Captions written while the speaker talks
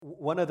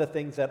One of the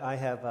things that I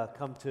have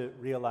come to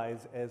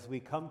realize as we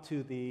come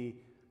to the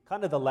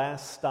kind of the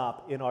last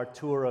stop in our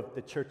tour of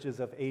the churches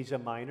of Asia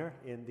Minor,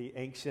 in the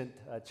ancient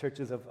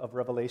churches of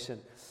Revelation,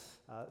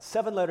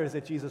 7 letters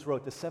that Jesus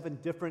wrote to 7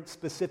 different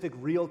specific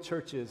real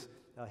churches,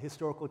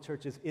 historical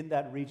churches in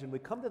that region. We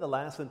come to the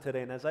last one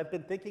today, and as I've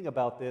been thinking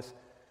about this,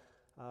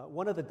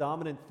 one of the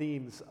dominant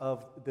themes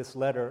of this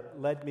letter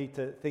led me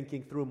to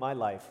thinking through my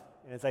life.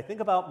 And as I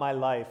think about my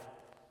life,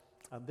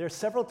 there are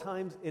several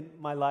times in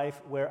my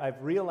life where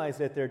I've realized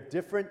that there are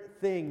different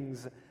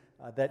things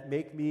that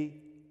make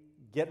me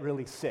get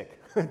really sick,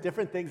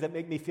 different things that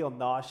make me feel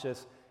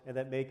nauseous and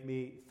that make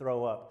me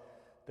throw up.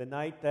 The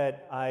night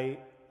that I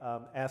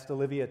asked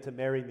Olivia to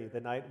marry me, the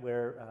night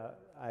where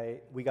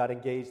we got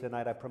engaged, the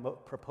night I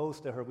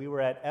proposed to her, we were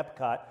at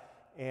Epcot,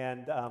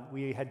 and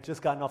we had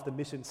just gotten off the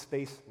Mission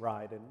Space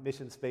ride, and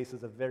Mission Space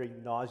is a very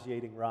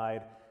nauseating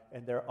ride,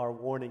 and there are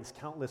warnings,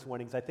 countless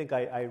warnings. I think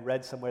I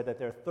read somewhere that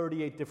there are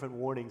 38 different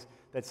warnings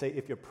that say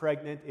if you're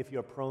pregnant, if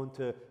you're prone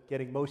to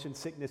getting motion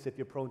sickness, if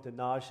you're prone to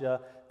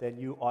nausea, then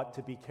you ought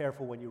to be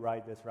careful when you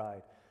ride this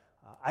ride.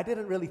 I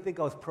didn't really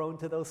think I was prone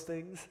to those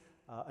things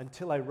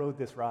until I rode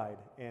this ride.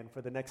 And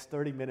for the next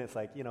 30 minutes,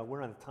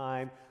 we're on a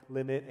time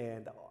limit,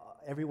 and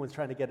everyone's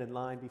trying to get in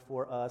line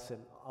before us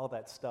and all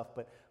that stuff.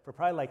 But for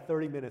probably like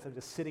 30 minutes, I'm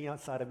just sitting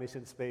outside of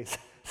Mission Space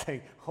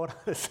saying, hold on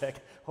a sec,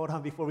 hold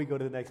on before we go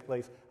to the next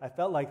place. I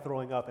felt like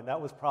throwing up, and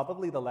that was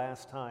probably the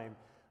last time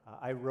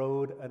I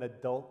rode an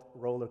adult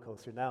roller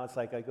coaster. Now it's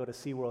like I go to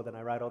SeaWorld and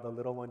I ride all the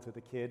little ones with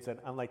the kids, and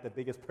I'm like the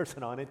biggest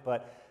person on it,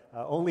 but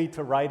only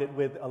to ride it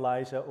with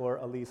Elijah or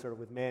Elise or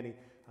with Manny.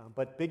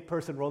 But big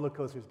person roller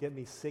coasters get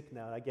me sick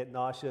now. I get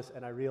nauseous,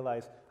 and I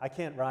realize I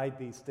can't ride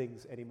these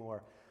things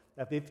anymore.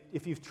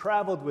 If you've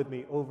traveled with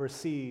me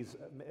overseas,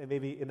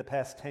 maybe in the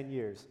past 10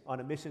 years, on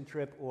a mission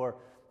trip, or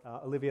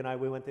Olivia and I,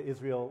 we went to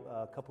Israel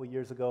a couple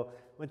years ago,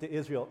 went to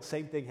Israel,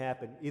 same thing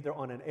happened, either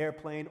on an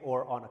airplane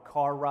or on a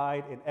car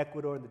ride in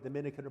Ecuador, in the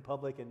Dominican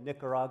Republic, in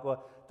Nicaragua.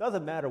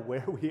 Doesn't matter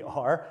where we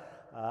are.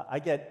 I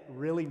get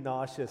really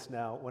nauseous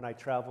now when I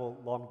travel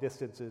long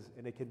distances,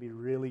 and it can be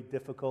really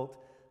difficult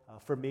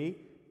for me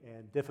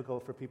and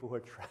difficult for people who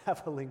are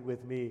traveling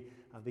with me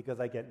because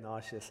I get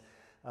nauseous.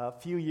 A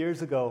few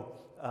years ago,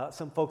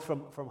 some folks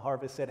from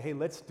Harvest said, hey,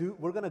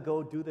 we're going to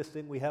go do this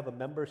thing. We have a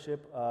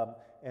membership,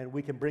 and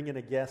we can bring in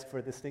a guest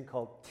for this thing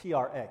called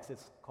TRX.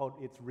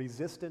 It's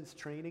resistance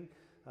training,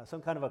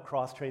 some kind of a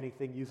cross-training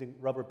thing using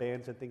rubber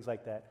bands and things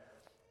like that.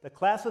 The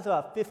class was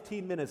about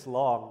 15 minutes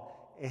long,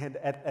 and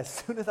as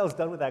soon as I was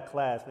done with that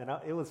class, man,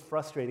 it was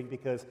frustrating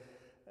because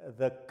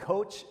the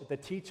coach, the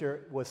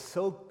teacher, was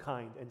so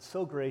kind and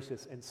so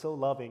gracious and so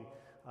loving,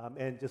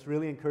 and just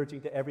really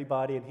encouraging to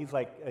everybody, and he's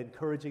like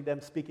encouraging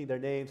them, speaking their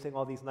names, saying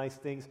all these nice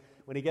things.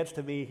 When he gets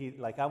to me,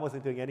 I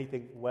wasn't doing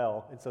anything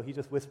well, and so he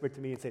just whispered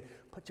to me and said,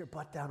 put your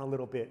butt down a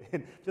little bit,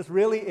 and just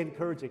really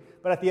encouraging.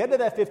 But at the end of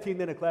that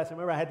 15-minute class, I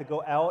remember I had to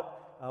go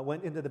out,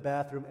 went into the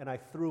bathroom, and I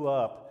threw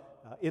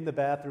up in the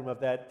bathroom of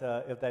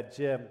that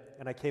gym,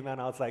 and I came out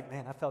and I was like,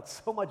 man, I felt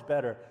so much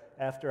better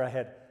after I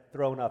had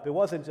thrown up. It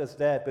wasn't just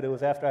that, but it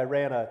was after I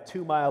ran a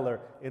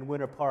 2-miler in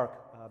Winter Park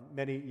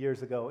many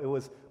years ago. It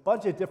was a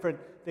bunch of different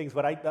things,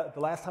 but the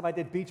last time I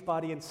did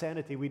Beachbody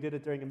Insanity, we did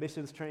it during a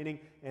missions training,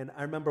 and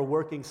I remember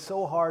working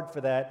so hard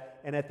for that,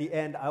 and at the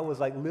end, I was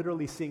like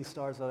literally seeing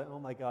stars. I was like, oh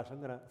my gosh, I'm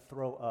going to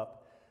throw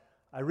up.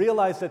 I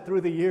realized that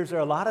through the years, there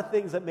are a lot of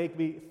things that make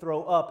me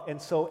throw up,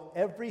 and so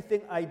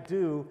everything I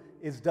do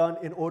is done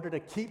in order to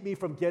keep me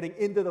from getting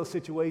into those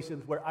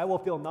situations where I will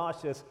feel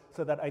nauseous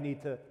so that I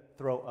need to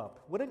throw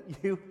up. Wouldn't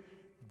you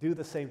do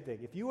the same thing?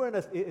 If you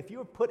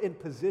were put in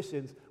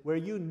positions where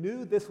you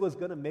knew this was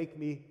going to make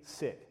me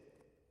sick,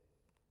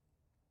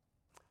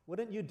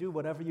 wouldn't you do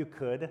whatever you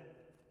could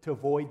to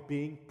avoid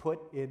being put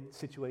in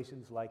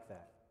situations like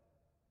that?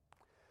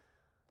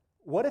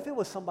 What if it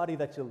was somebody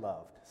that you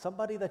loved?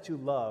 Somebody that you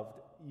loved,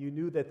 you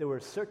knew that there were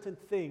certain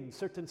things,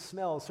 certain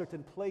smells,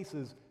 certain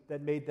places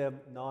that made them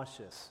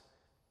nauseous.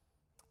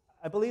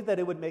 I believe that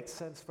it would make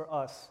sense for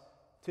us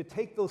to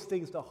take those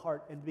things to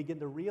heart and begin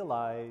to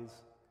realize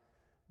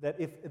that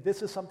if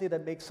this is something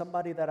that makes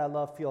somebody that I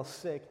love feel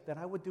sick, then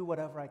I would do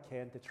whatever I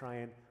can to try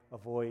and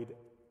avoid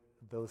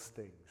those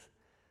things.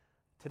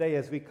 Today,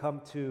 as we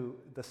come to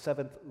the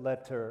 7th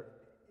letter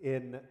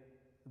in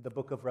the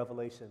book of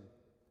Revelation,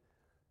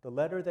 the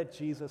letter that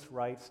Jesus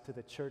writes to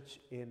the church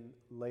in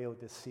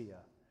Laodicea,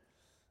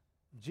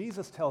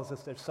 Jesus tells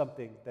us there's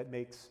something that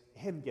makes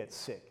him get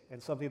sick,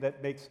 and something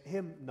that makes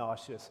him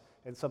nauseous,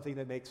 and something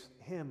that makes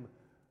him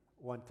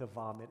want to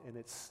vomit, and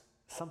it's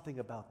something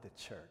about the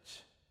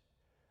church.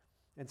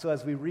 And so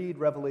as we read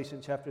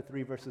Revelation chapter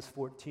 3, verses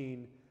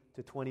 14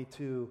 to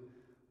 22,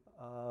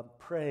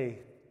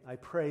 I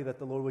pray that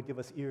the Lord would give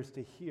us ears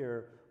to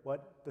hear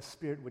what the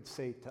Spirit would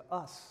say to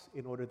us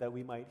in order that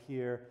we might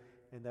hear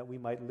and that we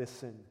might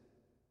listen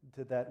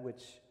to that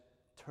which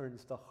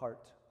turns the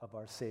heart of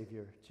our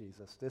Savior,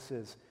 Jesus. This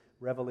is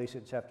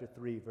Revelation chapter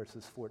 3,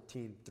 verses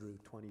 14 through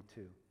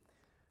 22.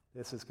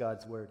 This is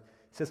God's word.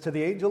 It says, to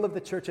the angel of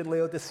the church in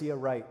Laodicea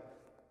write,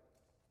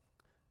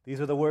 these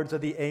are the words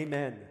of the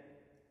Amen,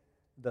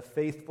 the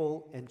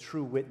faithful and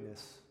true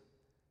witness,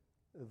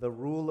 the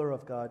ruler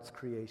of God's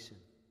creation.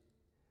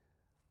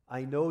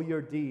 I know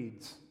your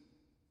deeds,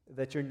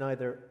 that you're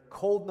neither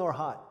cold nor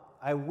hot.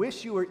 I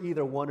wish you were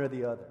either one or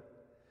the other.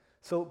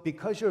 So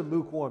because you're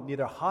lukewarm,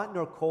 neither hot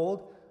nor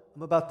cold,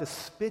 I'm about to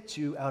spit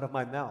you out of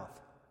my mouth.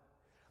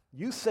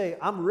 You say,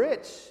 I'm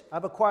rich,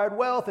 I've acquired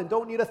wealth and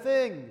don't need a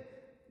thing.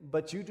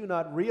 But you do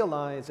not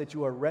realize that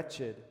you are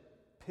wretched,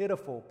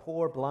 pitiful,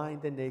 poor,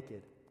 blind, and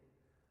naked.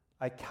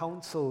 I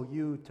counsel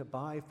you to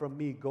buy from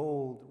me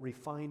gold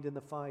refined in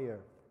the fire,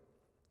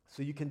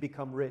 so you can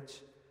become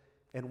rich,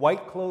 and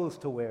white clothes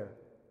to wear,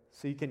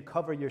 so you can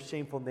cover your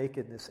shameful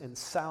nakedness, and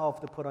salve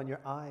to put on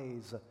your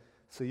eyes,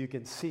 so you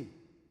can see.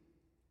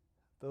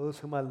 Those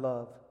whom I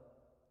love,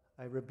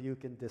 I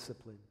rebuke and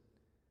discipline.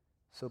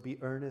 So be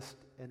earnest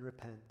and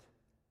repent.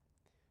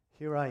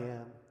 Here I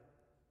am.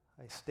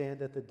 I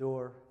stand at the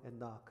door and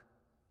knock.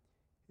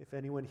 If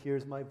anyone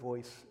hears my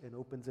voice and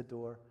opens the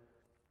door,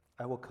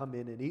 I will come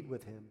in and eat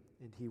with him,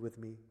 and he with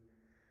me.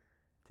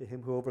 To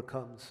him who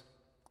overcomes,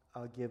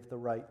 I'll give the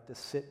right to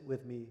sit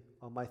with me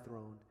on my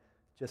throne,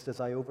 just as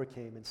I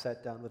overcame and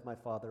sat down with my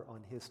Father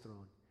on his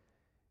throne.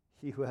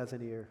 He who has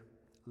an ear,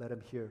 let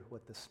him hear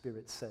what the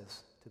Spirit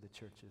says to the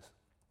churches.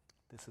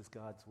 This is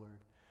God's word.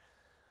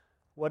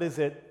 What is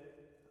it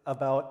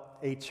about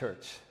a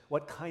church?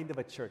 What kind of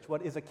a church?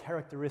 What is a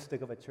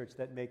characteristic of a church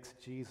that makes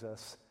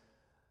Jesus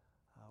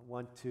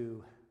want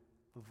to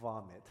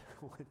vomit,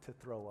 want to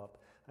throw up?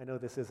 I know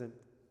this isn't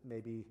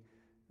maybe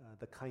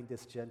the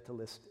kindest,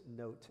 gentlest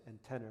note and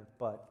tenor,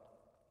 but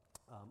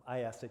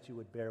I ask that you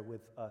would bear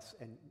with us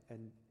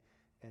and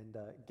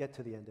get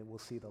to the end, and we'll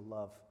see the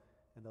love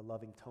and the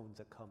loving tones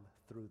that come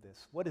through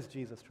this. What is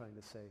Jesus trying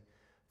to say?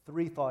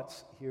 3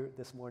 thoughts here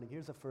this morning.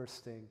 Here's the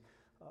first thing.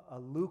 A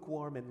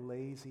lukewarm and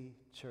lazy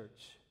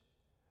church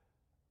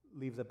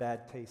leaves a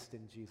bad taste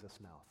in Jesus'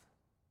 mouth.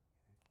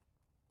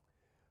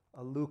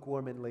 A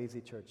lukewarm and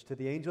lazy church. To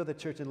the angel of the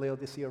church in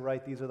Laodicea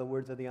write, these are the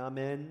words of the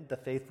Amen, the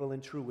faithful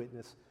and true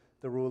witness,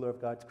 the ruler of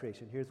God's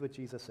creation. Here's what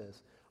Jesus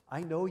says.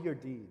 I know your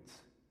deeds,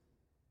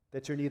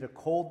 that you're neither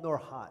cold nor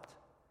hot.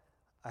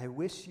 I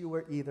wish you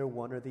were either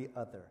one or the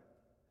other.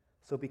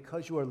 So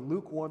because you are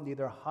lukewarm,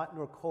 neither hot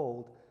nor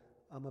cold,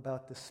 I'm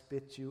about to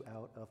spit you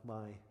out of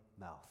my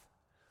mouth.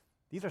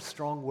 These are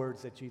strong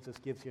words that Jesus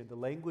gives here. The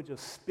language of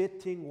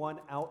spitting one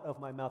out of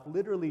my mouth.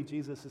 Literally,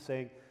 Jesus is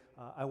saying,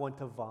 I want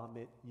to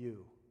vomit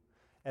you.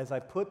 As I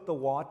put the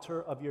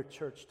water of your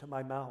church to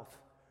my mouth,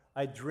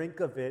 I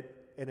drink of it,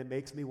 and it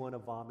makes me want to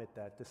vomit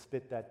that, to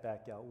spit that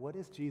back out. What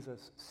is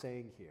Jesus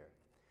saying here?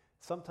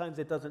 Sometimes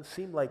it doesn't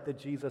seem like the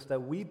Jesus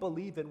that we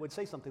believe in would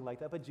say something like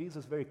that, but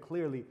Jesus very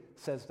clearly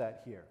says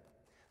that here.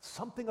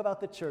 Something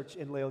about the church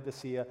in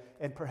Laodicea,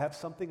 and perhaps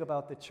something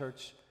about the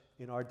church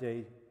in our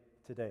day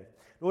today.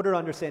 In order to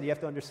understand, you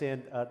have to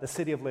understand the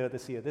city of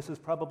Laodicea. This is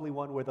probably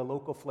one where the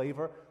local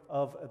flavor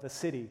of the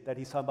city that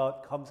he's talking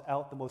about comes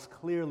out the most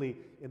clearly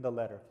in the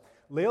letter.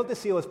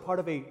 Laodicea was part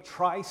of a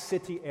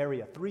tri-city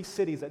area, 3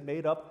 cities that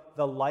made up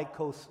the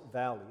Lycos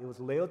Valley. It was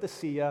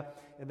Laodicea,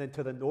 and then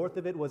to the north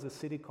of it was a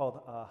city called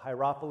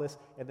Hierapolis,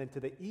 and then to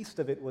the east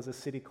of it was a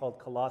city called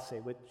Colossae,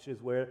 which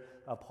is where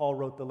Paul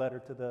wrote the letter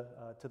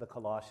to the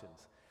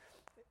Colossians.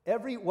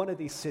 Every one of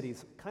these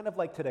cities, kind of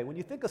like today, when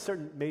you think of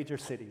certain major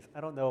cities, I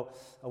don't know,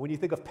 when you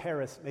think of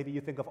Paris, maybe you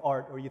think of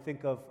art, or you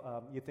think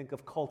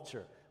of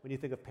culture. When you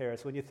think of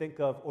Paris, when you think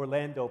of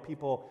Orlando,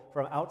 people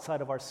from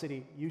outside of our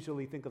city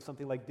usually think of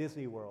something like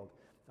Disney World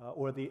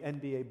or the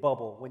NBA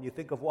bubble. When you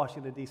think of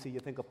Washington, D.C.,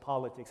 you think of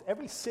politics.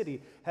 Every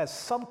city has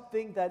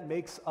something that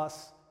makes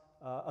us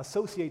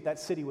associate that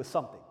city with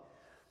something.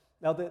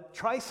 Now, the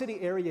Tri-City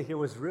area here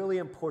was really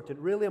important,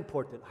 really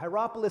important.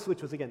 Hierapolis,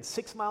 which was, again,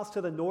 6 miles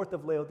to the north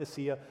of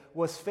Laodicea,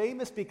 was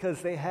famous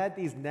because they had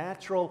these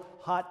natural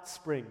hot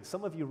springs.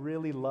 Some of you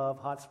really love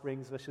hot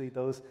springs, especially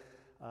those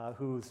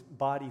whose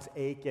bodies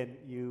ache and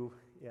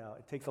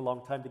it takes a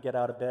long time to get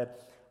out of bed.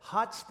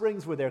 Hot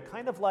springs were there,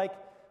 kind of like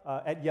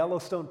at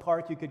Yellowstone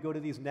Park. You could go to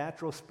these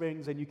natural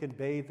springs and you can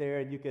bathe there,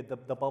 and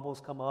the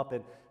bubbles come up,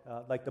 and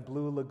like the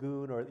Blue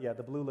Lagoon,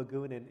 the Blue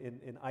Lagoon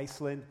in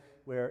Iceland,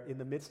 where in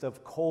the midst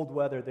of cold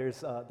weather there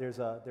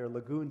are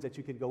lagoons that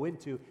you can go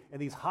into,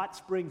 and these hot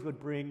springs would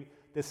bring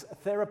this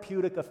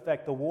therapeutic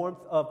effect. The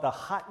warmth of the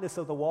hotness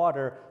of the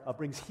water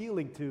brings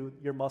healing to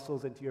your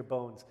muscles and to your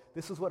bones.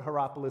 This is what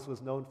Hierapolis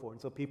was known for,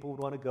 and so people would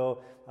want to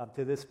go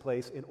to this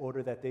place in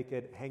order that they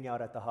could hang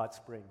out at the hot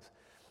springs.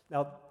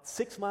 Now,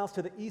 6 miles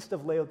to the east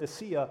of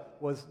Laodicea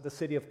was the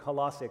city of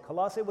Colossae.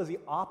 Colossae was the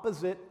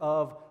opposite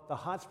of the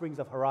hot springs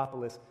of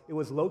Hierapolis. It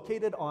was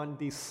located on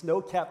these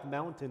snow-capped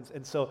mountains,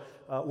 and so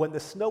when the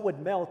snow would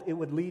melt, it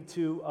would lead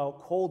to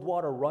cold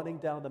water running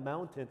down the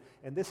mountain,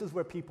 and this is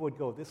where people would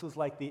go. This was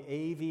like the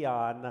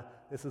Avion,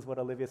 this is what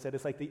Olivia said,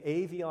 it's like the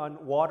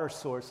Avion water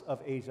source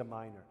of Asia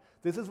Minor.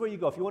 This is where you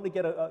go. If you want to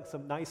get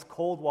some nice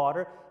cold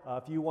water,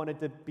 if you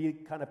wanted to be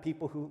kind of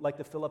people who like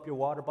to fill up your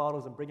water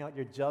bottles and bring out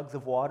your jugs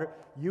of water,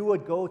 you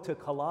would go to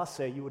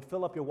Colossae, you would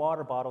fill up your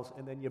water bottles,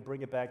 and then you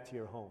bring it back to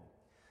your home.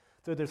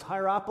 So there's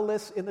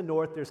Hierapolis in the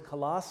north, there's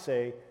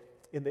Colossae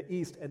in the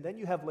east, and then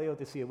you have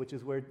Laodicea, which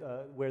is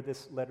where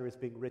this letter is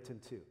being written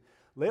to.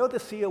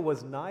 Laodicea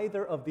was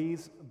neither of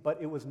these,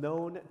 but it was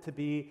known to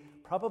be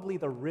probably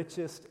the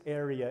richest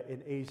area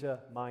in Asia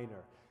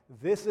Minor.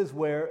 This is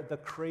where the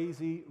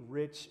crazy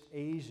rich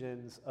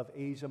Asians of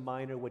Asia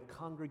Minor would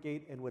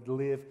congregate and would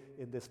live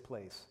in this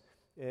place.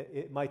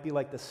 It might be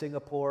like the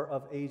Singapore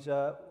of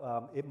Asia.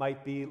 It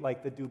might be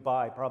like the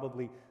Dubai,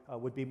 probably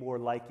would be more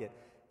like it,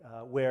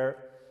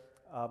 where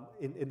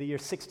in the year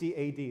 60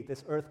 AD,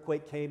 this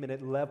earthquake came and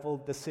it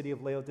leveled the city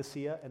of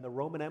Laodicea, and the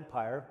Roman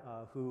Empire,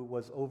 who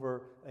was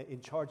in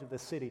charge of the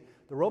city,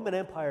 the Roman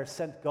Empire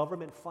sent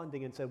government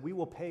funding and said, we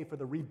will pay for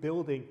the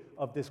rebuilding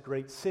of this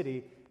great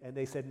city. And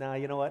they said, nah,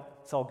 you know what?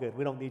 It's all good.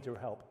 We don't need your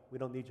help. We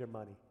don't need your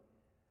money.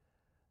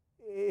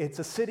 It's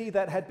a city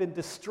that had been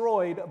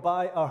destroyed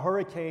by a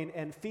hurricane,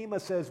 and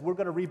FEMA says, we're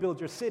going to rebuild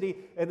your city.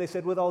 And they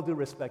said, with all due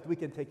respect, we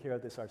can take care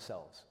of this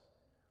ourselves.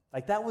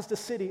 Like, that was the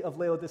city of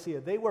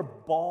Laodicea. They were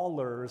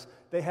ballers.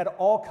 They had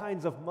all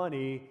kinds of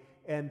money,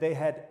 and they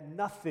had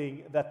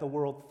nothing that the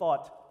world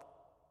thought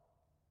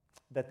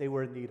that they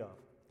were in need of.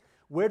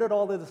 Where did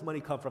all of this money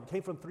come from? It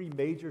came from three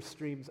major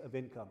streams of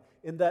income.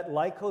 In that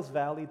Lycos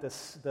Valley,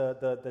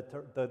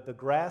 the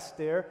grass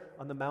there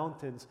on the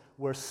mountains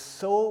were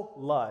so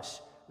lush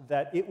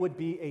that it would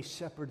be a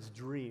shepherd's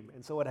dream.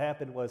 And so what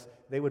happened was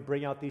they would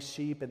bring out these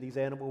sheep, and these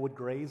animals would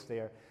graze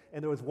there.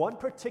 And there was one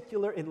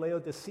particular in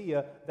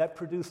Laodicea that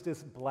produced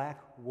this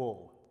black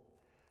wool.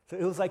 So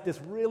it was like this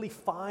really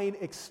fine,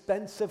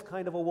 expensive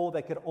kind of a wool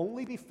that could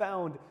only be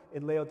found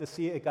in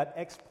Laodicea. It got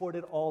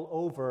exported all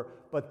over,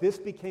 but this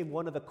became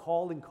one of the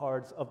calling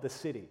cards of the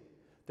city.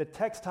 The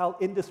textile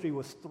industry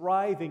was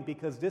thriving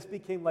because this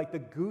became like the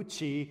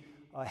Gucci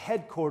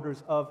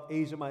headquarters of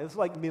Asia Minor. This is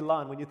like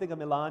Milan. When you think of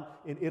Milan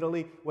in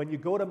Italy, when you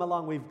go to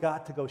Milan, we've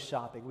got to go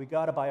shopping. We've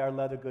got to buy our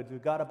leather goods.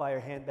 We've got to buy our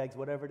handbags,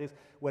 whatever it is.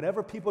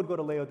 Whenever people would go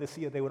to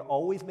Laodicea, they would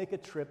always make a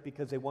trip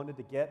because they wanted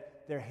to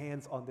get their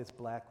hands on this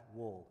black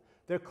wool.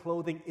 Their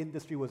clothing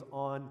industry was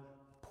on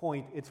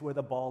point. It's where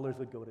the ballers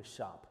would go to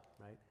shop,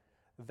 right?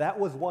 That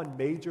was one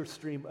major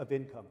stream of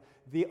income.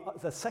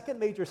 The second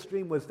major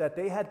stream was that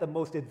they had the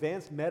most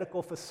advanced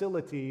medical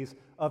facilities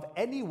of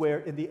anywhere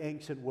in the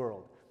ancient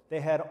world. They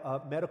had a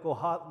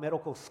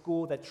medical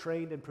school that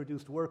trained and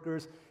produced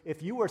workers.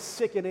 If you were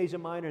sick in Asia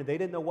Minor and they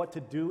didn't know what to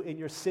do in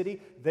your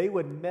city, they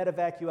would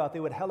medevac you out. They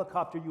would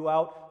helicopter you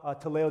out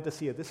to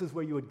Laodicea. This is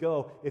where you would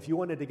go if you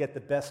wanted to get the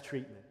best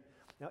treatment.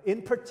 Now,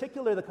 in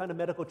particular, the kind of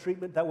medical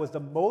treatment that was the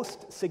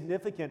most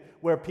significant,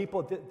 where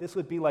people, this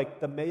would be like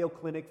the Mayo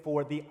Clinic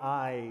for the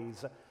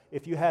eyes.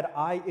 If you had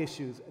eye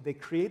issues, they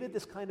created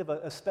this kind of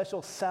a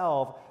special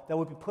salve that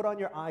would be put on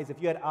your eyes.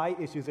 If you had eye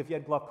issues, if you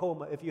had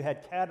glaucoma, if you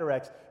had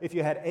cataracts, if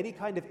you had any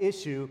kind of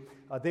issue,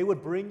 they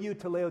would bring you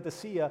to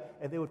Laodicea,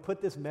 and they would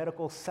put this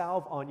medical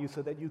salve on you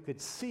so that you could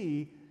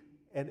see,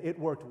 and it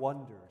worked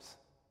wonders.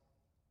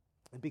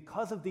 And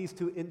because of these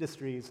two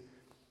industries,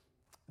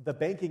 the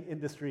banking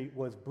industry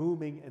was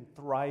booming and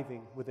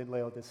thriving within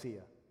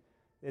Laodicea.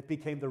 It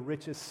became the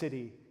richest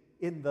city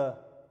in the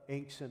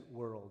ancient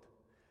world.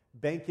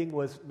 Banking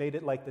made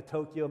it like the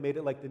Tokyo, made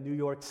it like the New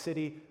York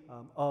City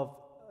of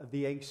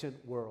the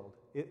ancient world.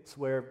 It's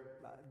where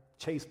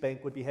Chase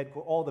Bank would be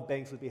headquartered, all the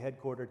banks would be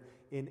headquartered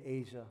in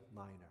Asia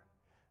Minor.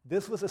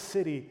 This was a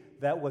city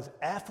that was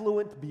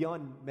affluent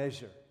beyond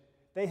measure.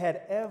 They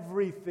had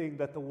everything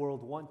that the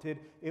world wanted.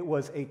 It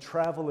was a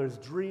traveler's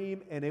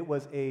dream, and it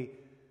was a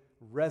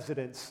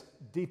resident's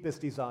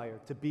deepest desire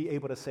to be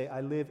able to say, I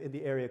live in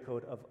the area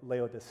code of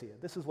Laodicea.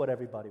 This is what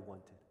everybody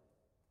wanted.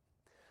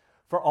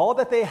 For all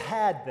that they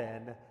had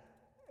then,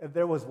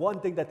 there was one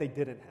thing that they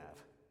didn't have,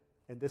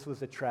 and this was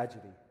the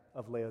tragedy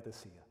of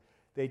Laodicea.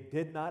 They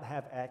did not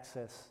have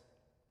access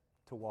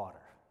to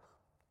water.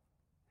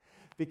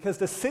 Because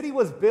the city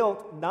was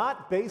built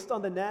not based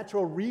on the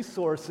natural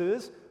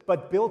resources,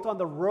 but built on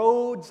the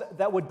roads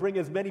that would bring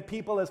as many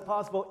people as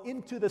possible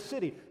into the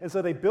city. And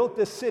so they built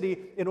this city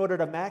in order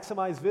to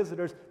maximize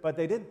visitors, but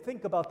they didn't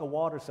think about the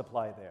water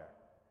supply there.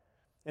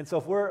 And so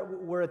if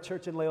we're a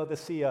church in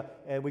Laodicea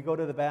and we go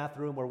to the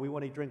bathroom or we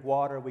want to drink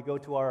water, we go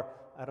to our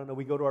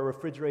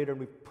refrigerator and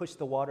we push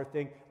the water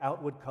thing,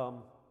 out would come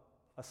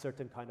a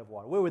certain kind of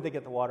water. Where would they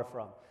get the water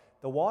from?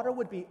 The water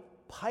would be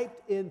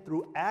piped in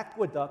through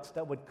aqueducts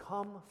that would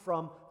come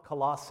from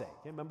Colossae.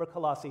 Remember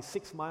Colossae,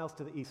 6 miles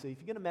to the east. So if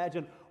you can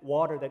imagine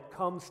water that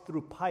comes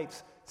through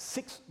pipes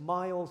 6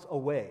 miles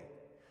away.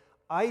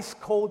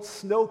 Ice-cold,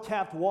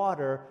 snow-capped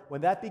water,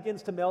 when that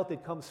begins to melt,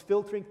 it comes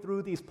filtering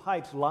through these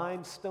pipes.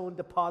 Limestone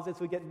deposits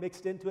would get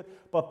mixed into it.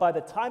 But by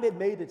the time it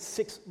made its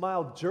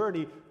 6-mile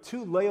journey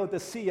to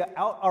Laodicea,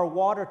 out our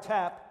water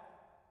tap,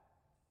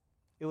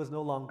 it was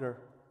no longer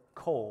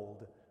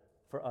cold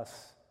for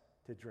us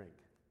to drink.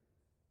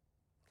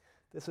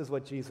 This is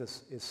what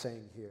Jesus is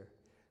saying here.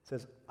 He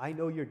says, I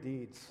know your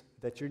deeds,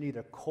 that you're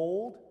neither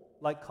cold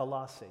like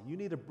Colossae. You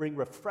neither bring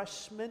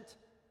refreshment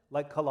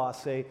like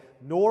Colossae,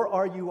 nor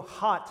are you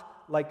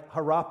hot like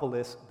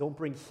Hierapolis. Don't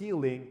bring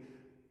healing.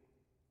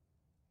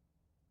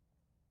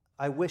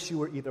 I wish you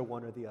were either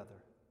one or the other.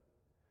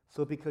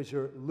 So because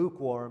you're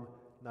lukewarm,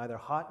 neither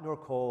hot nor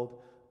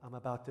cold. I'm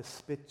about to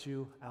spit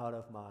you out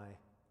of my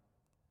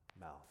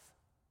mouth.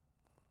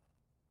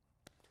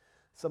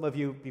 Some of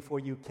you, before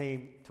you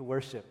came to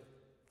worship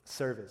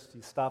service,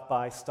 you stopped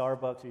by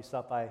Starbucks, or you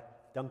stopped by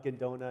Dunkin'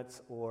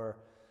 Donuts, or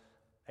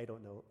I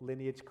don't know,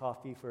 Lineage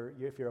Coffee for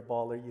you if you're a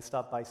baller. You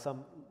stopped by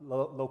some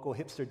local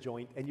hipster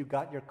joint and you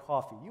got your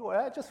coffee.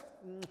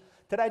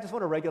 Today I just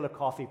want a regular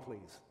coffee,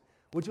 please.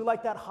 Would you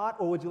like that hot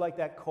or would you like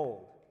that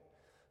cold?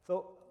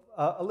 So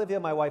Olivia,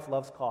 my wife,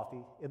 loves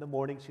coffee. In the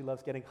morning, she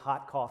loves getting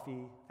hot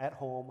coffee at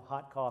home,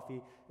 hot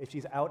coffee. If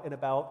she's out and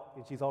about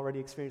and she's already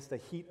experienced the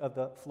heat of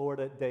the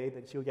Florida day,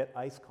 then she'll get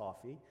iced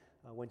coffee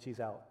when she's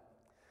out.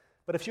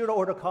 But if she were to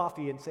order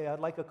coffee and say, I'd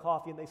like a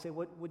coffee, and they say,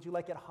 would you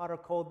like it hot or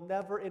cold?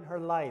 Never in her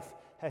life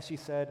has she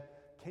said,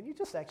 can you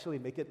just actually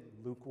make it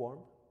lukewarm?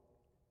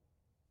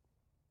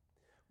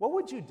 What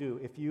would you do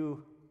if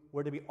you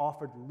were to be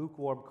offered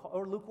lukewarm,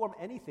 or lukewarm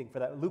anything for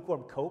that,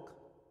 lukewarm Coke?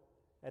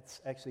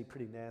 That's actually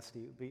pretty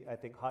nasty. I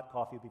think hot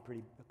coffee would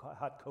be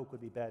hot Coke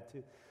would be bad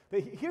too.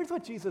 But here's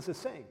what Jesus is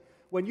saying.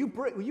 When you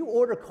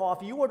order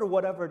coffee, you order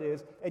whatever it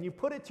is, and you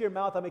put it to your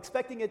mouth, I'm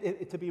expecting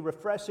it to be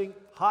refreshing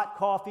hot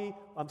coffee,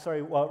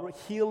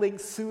 healing,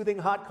 soothing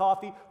hot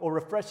coffee, or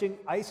refreshing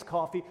iced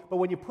coffee. But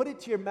when you put it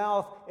to your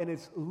mouth and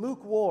it's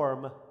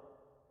lukewarm,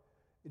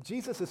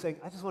 Jesus is saying,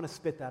 I just want to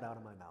spit that out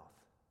of my mouth.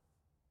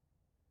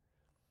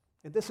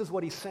 And this is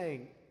what he's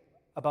saying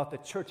about the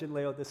church in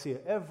Laodicea.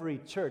 Every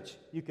church,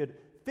 you could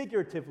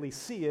figuratively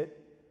see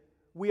it,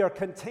 we are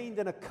contained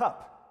in a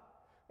cup.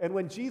 And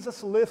when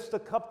Jesus lifts the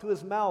cup to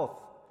his mouth,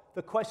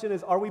 the question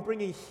is, are we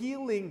bringing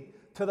healing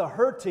to the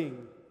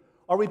hurting?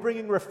 Are we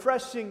bringing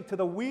refreshing to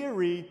the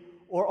weary?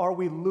 Or are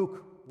we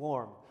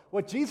lukewarm?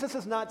 What Jesus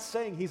is not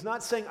saying, he's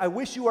not saying, I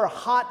wish you were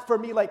hot for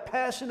me, like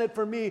passionate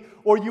for me,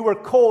 or you were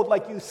cold,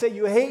 like you say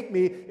you hate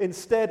me.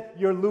 Instead,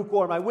 you're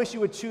lukewarm. I wish you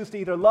would choose to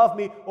either love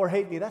me or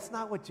hate me. That's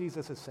not what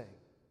Jesus is saying.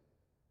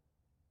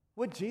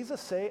 Would Jesus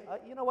say,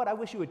 you know what, I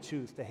wish you would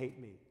choose to hate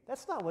me?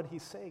 That's not what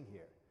he's saying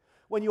here.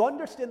 When you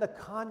understand the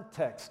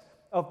context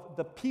of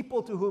the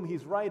people to whom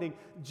he's writing,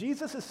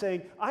 Jesus is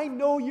saying, I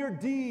know your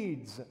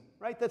deeds,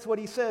 right? That's what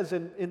he says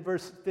in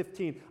verse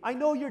 15. I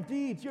know your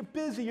deeds. You're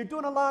busy. You're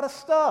doing a lot of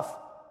stuff.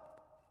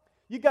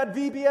 You got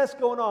VBS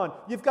going on.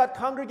 You've got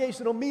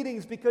congregational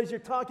meetings because you're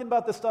talking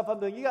about the stuff I'm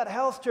doing. You got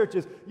house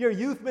churches. Your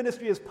youth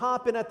ministry is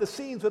popping at the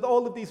seams with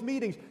all of these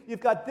meetings. You've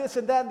got this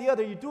and that and the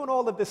other. You're doing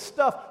all of this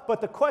stuff. But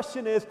the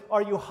question is,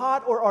 are you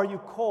hot or are you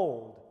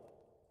cold?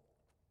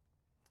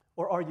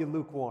 Or are you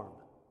lukewarm?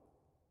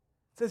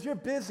 It says you're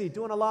busy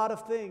doing a lot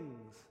of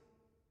things.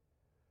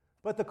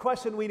 But the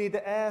question we need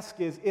to ask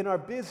is, in our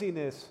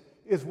busyness,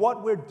 is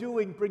what we're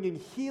doing bringing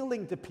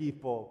healing to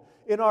people?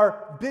 In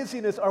our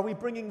busyness, are we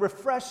bringing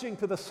refreshing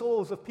to the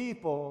souls of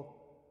people?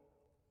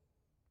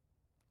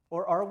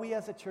 Or are we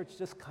as a church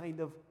just kind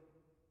of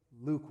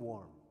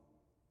lukewarm?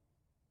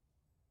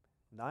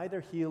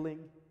 Neither healing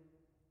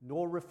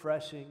nor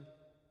refreshing,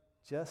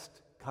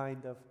 just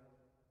kind of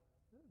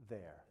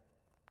there.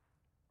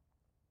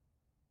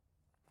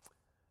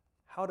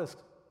 How does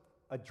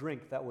a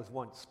drink that was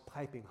once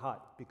piping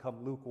hot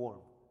become lukewarm?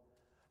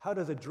 How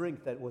does a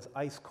drink that was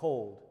ice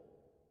cold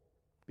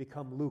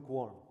become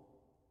lukewarm?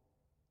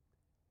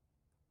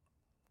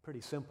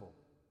 Pretty simple.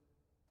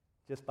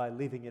 Just by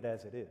leaving it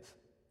as it is.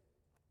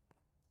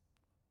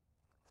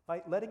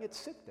 By letting it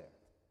sit there.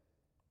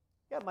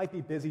 Yeah, it might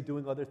be busy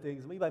doing other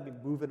things. We might be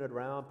moving it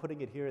around,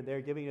 putting it here and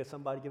there, giving it to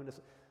somebody, giving it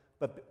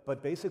to...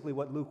 But basically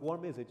what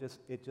lukewarm is, it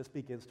just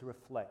begins to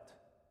reflect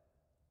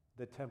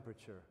the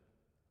temperature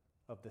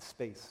of the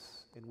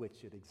space in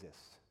which it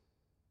exists.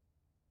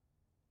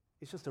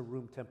 It's just a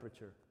room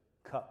temperature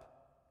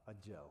cup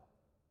of Joe.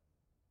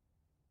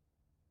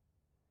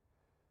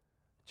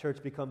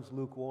 Church becomes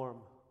lukewarm,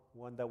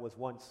 one that was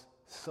once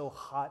so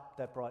hot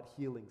that brought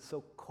healing,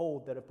 so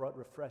cold that it brought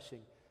refreshing,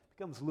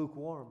 becomes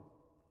lukewarm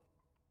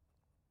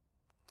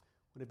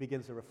when it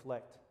begins to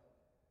reflect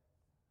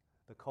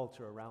the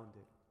culture around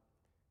it.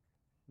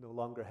 No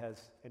longer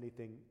has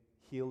anything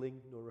healing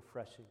nor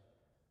refreshing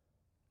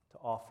to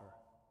offer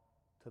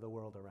to the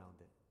world around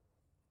it.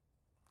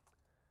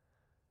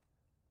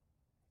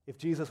 If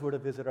Jesus were to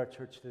visit our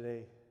church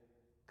today,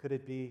 could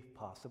it be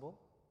possible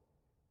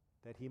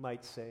that he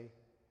might say,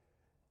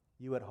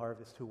 you at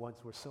Harvest who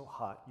once were so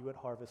hot, you at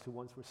Harvest who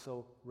once were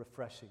so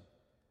refreshing,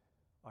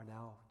 are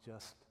now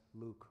just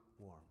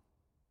lukewarm?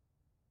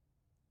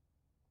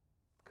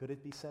 Could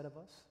it be said of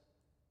us?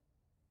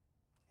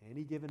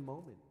 Any given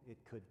moment, it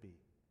could be.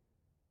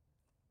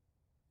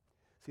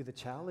 See, the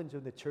challenge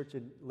of the church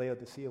in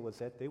Laodicea was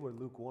that they were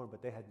lukewarm,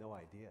 but they had no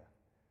idea.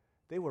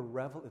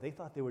 They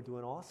thought they were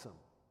doing awesome.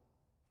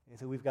 They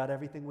said, we've got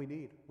everything we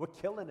need. We're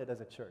killing it as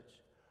a church.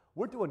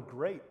 We're doing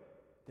great.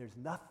 There's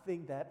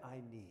nothing that I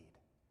need.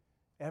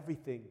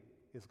 Everything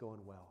is going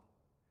well.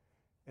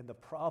 And the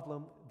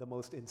problem, the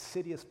most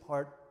insidious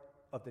part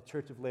of the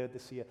church of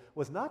Laodicea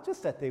was not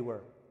just that they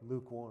were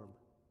lukewarm.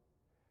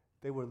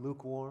 They were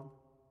lukewarm,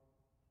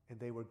 and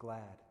they were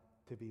glad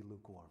to be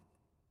lukewarm.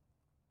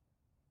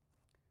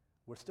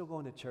 We're still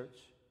going to church.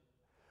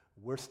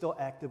 We're still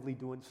actively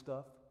doing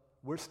stuff.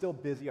 We're still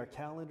busy. Our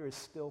calendar is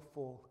still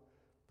full.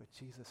 But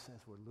Jesus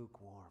says we're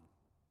lukewarm.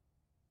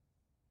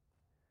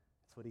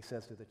 That's what he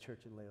says to the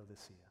church in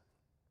Laodicea.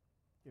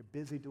 You're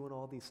busy doing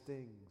all these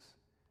things,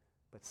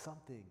 but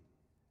something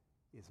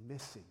is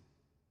missing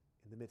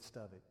in the midst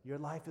of it. Your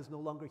life is no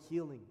longer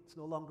healing. It's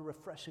no longer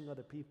refreshing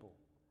other people.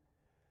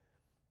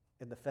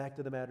 And the fact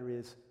of the matter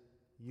is,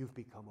 you've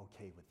become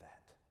okay with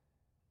that.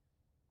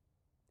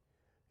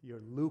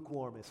 You're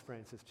lukewarm, as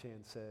Francis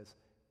Chan says,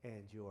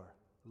 and you're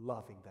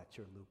loving that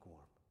you're lukewarm.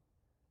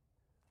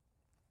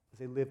 As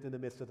they lived in the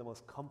midst of the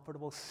most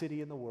comfortable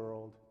city in the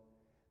world,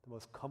 the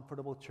most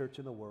comfortable church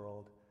in the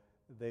world,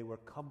 they were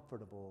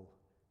comfortable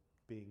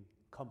being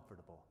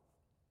comfortable.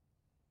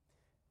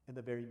 And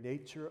the very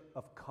nature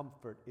of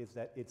comfort is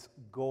that its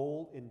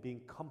goal in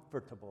being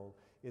comfortable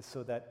is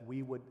so that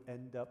we would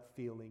end up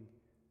feeling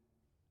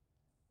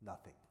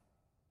nothing.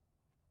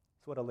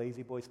 It's what a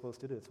lazy boy is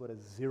supposed to do. It's what a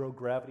zero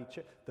gravity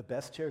chair, the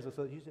best chairs are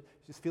supposed to do. You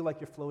just feel like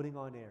you're floating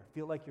on air.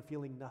 Feel like you're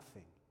feeling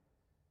nothing.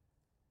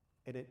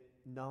 And it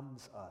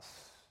numbs us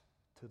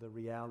to the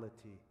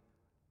reality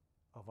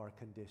of our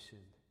condition,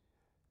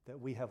 that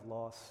we have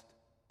lost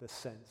the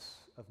sense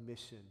of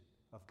mission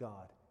of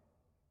God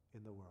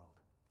in the world.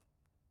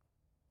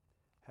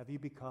 Have you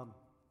become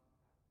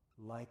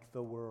like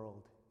the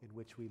world in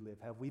which we live?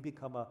 Have we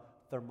become a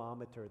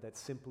thermometer that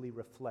simply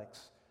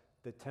reflects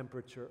the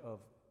temperature of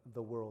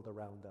the world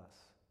around us?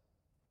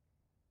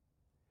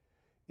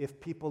 If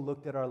people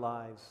looked at our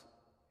lives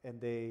and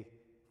they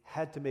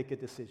had to make a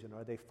decision,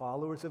 are they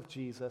followers of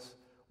Jesus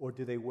or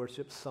do they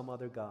worship some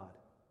other God?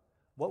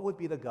 What would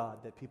be the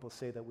God that people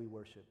say that we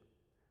worship?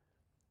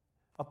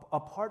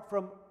 Apart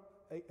from,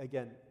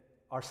 again,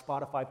 our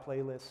Spotify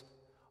playlist,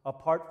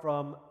 apart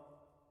from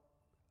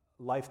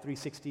Life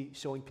 360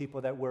 showing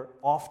people that we're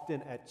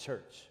often at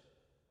church,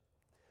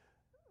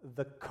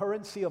 the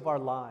currency of our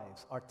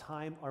lives, our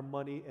time, our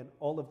money, and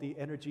all of the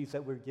energies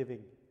that we're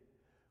giving,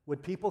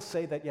 would people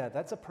say that, yeah,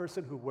 that's a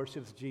person who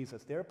worships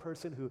Jesus? They're a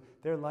person who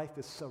their life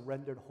is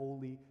surrendered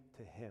wholly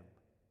to Him.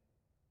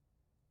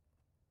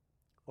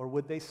 Or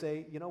would they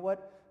say, you know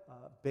what,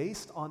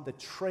 based on the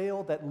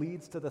trail that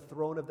leads to the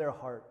throne of their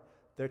heart,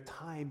 their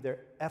time,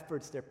 their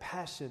efforts, their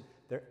passion,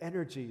 their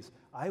energies,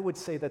 I would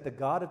say that the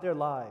God of their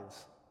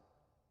lives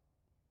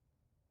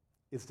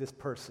is this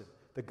person.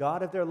 The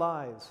God of their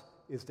lives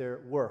is their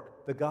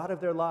work. The God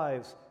of their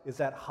lives is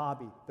that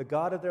hobby. The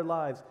God of their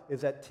lives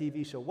is that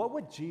TV show. What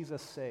would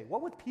Jesus say?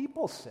 What would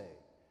people say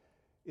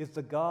is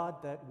the God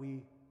that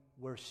we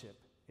worship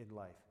in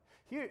life?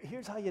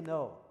 Here's how you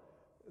know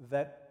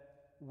that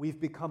we've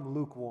become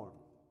lukewarm.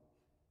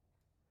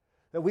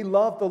 That we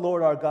love the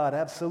Lord our God.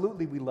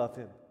 Absolutely we love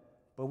Him.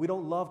 But we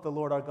don't love the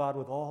Lord our God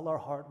with all our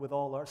heart, with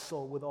all our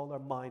soul, with all our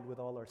mind, with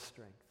all our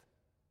strength.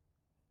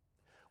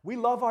 We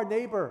love our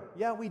neighbor.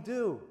 Yeah, we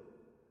do.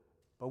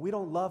 But we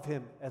don't love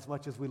Him as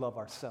much as we love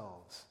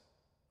ourselves.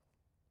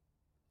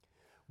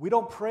 We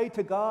don't pray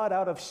to God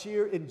out of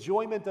sheer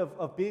enjoyment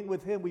of being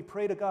with Him. We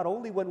pray to God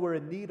only when we're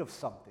in need of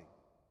something.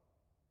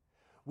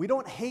 We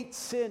don't hate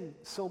sin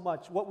so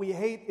much. What we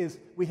hate is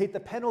we hate the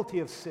penalty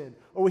of sin,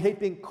 or we hate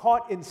being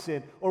caught in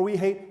sin, or we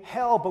hate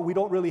hell, but we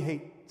don't really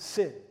hate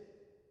sin.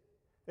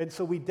 And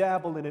so we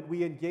dabble in it,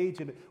 we engage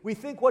in it. We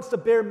think, what's the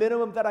bare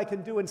minimum that I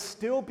can do and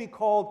still be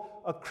called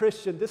a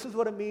Christian? This is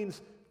what it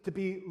means to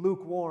be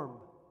lukewarm.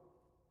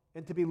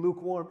 And to be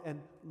lukewarm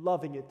and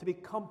loving it, to be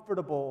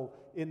comfortable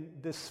in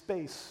this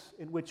space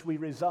in which we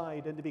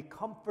reside, and to be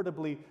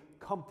comfortably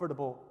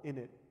comfortable in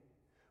it.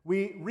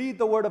 We read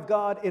the Word of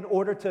God in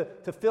order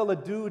to fill a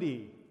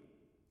duty.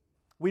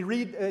 We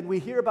read and we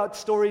hear about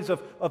stories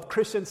of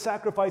Christian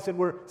sacrifice, and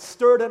we're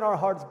stirred in our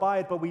hearts by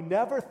it, but we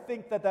never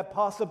think that that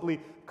possibly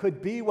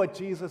could be what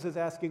Jesus is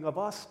asking of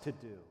us to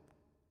do.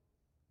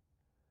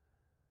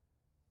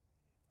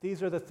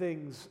 These are the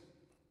things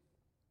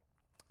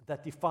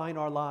that define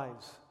our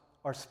lives,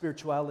 our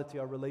spirituality,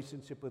 our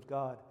relationship with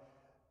God.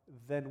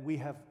 Then we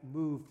have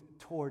moved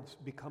towards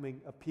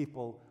becoming a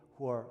people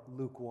who are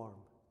lukewarm.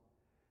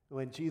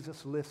 When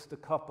Jesus lifts the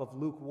cup of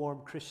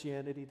lukewarm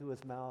Christianity to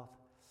His mouth,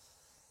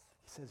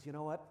 He says, you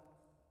know what?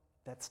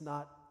 That's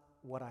not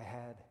what I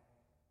had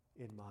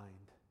in mind.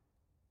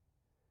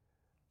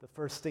 The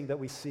first thing that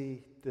we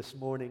see this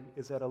morning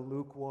is that a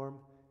lukewarm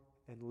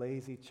and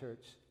lazy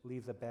church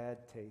leaves a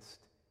bad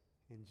taste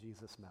in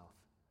Jesus' mouth.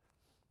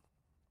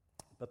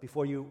 But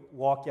before you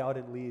walk out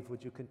and leave,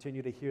 would you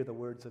continue to hear the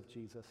words of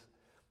Jesus?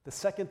 The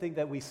second thing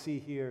that we see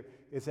here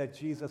is that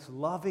Jesus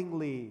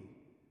lovingly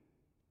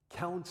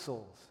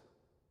counsels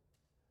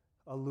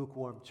a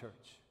lukewarm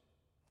church.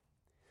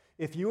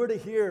 If you were to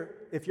hear,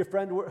 if your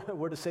friend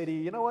were to say to you,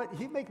 you know what,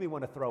 you make me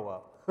want to throw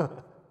up.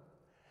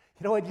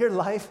 You know what, your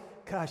life,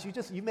 gosh,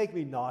 you make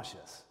me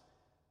nauseous.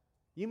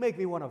 You make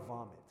me want to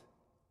vomit.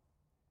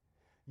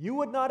 You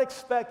would not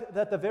expect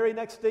that the very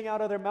next thing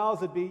out of their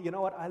mouths would be, you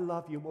know what, I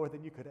love you more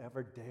than you could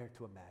ever dare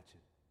to imagine.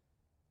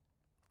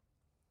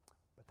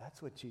 But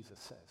that's what Jesus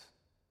says.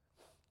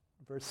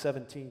 Verse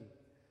 17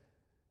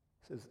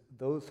 says,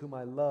 those whom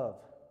I love,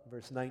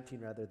 verse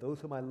 19 rather, those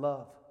whom I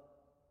love,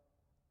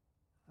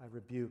 I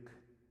rebuke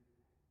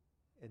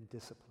and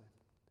discipline.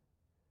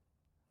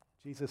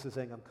 Jesus is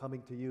saying, I'm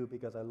coming to you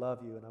because I love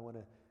you and I want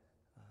to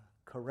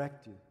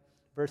correct you.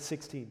 Verse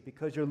 16,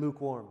 because you're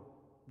lukewarm,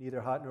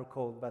 neither hot nor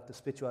cold, about to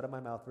spit you out of my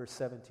mouth. Verse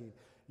 17,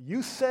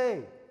 you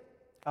say,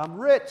 I'm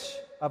rich,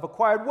 I've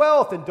acquired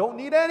wealth and don't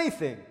need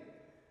anything.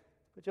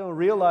 But you don't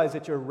realize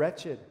that you're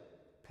wretched,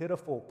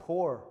 pitiful,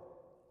 poor,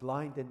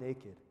 blind, and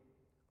naked.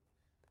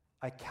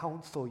 I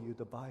counsel you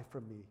to buy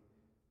from me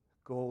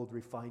gold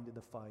refined in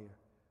the fire,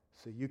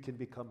 so you can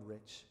become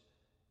rich,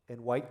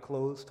 and white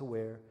clothes to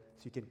wear,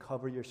 so you can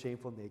cover your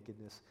shameful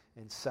nakedness,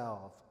 and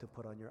salve to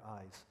put on your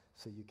eyes,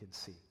 so you can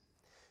see.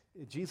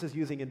 Jesus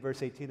using in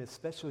verse 18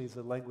 especially is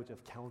the language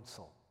of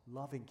counsel,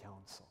 loving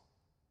counsel.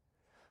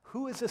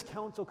 Who is this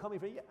counsel coming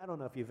from? I don't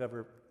know if you've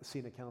ever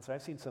seen a counselor.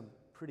 I've seen some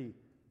pretty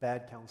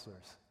bad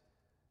counselors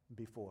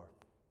before.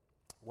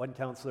 One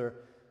counselor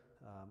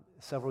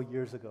several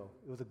years ago,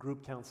 it was a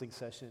group counseling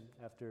session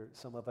after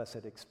some of us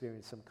had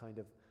experienced some kind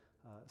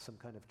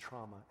of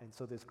trauma. And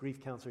so this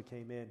grief counselor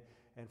came in,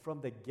 and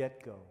from the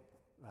get-go,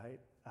 right,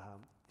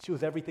 she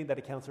was everything that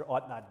a counselor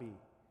ought not be.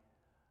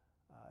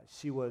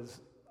 She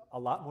was a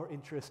lot more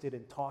interested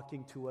in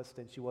talking to us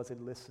than she was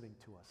in listening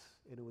to us.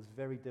 And it was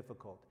very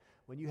difficult.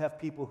 When you have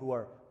people who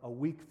are a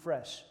week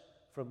fresh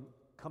from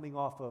coming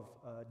off of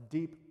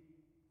deep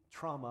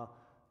trauma,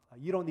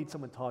 you don't need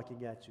someone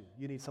talking at you.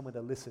 You need someone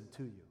to listen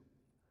to you.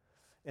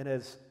 And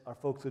as our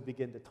folks would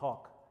begin to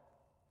talk,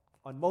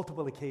 on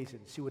multiple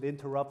occasions, she would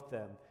interrupt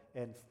them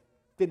and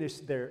finish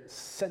their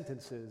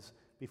sentences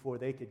before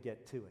they could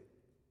get to it.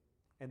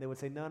 And they would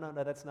say, no,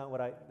 that's not what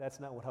I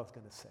was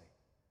going to say.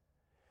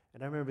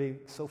 And I remember being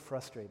so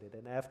frustrated.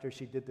 And after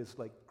she did this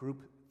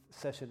group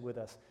session with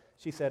us,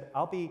 she said,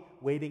 I'll be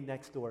waiting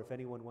next door if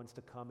anyone wants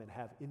to come and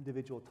have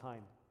individual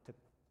time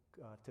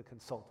to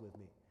consult with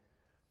me.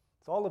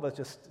 So all of us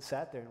just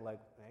sat there and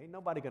ain't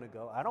nobody going to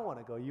go. I don't want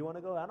to go. You want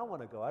to go? I don't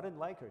want to go. I didn't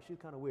like her. She was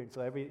kind of weird.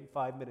 So every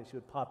 5 minutes she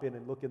would pop in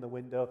and look in the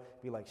window,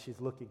 be like, she's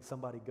looking.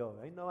 Somebody go.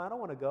 Hey, no, I don't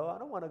want to go. I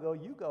don't want to go.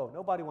 You go.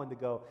 Nobody wanted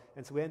to go.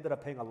 And so we ended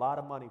up paying a lot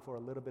of money for a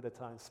little bit of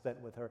time spent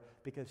with her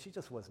because she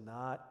just was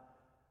not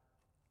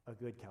a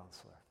good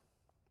counselor.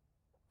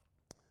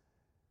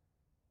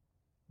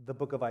 The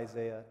book of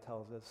Isaiah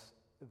tells us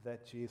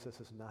that Jesus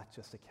is not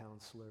just a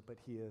counselor, but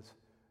he is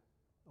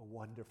a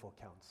wonderful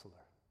counselor.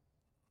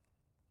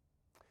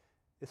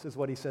 This is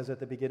what he says at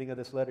the beginning of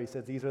this letter. He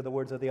says, these are the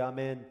words of the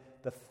Amen,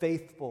 the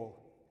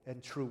faithful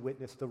and true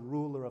witness, the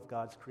ruler of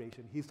God's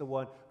creation. He's the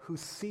one who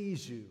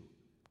sees you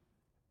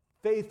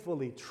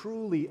faithfully,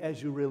 truly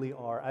as you really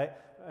are. I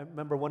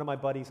remember one of my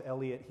buddies,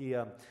 Elliot,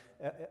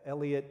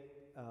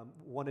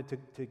 wanted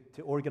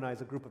to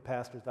organize a group of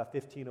pastors, about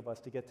 15 of us,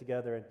 to get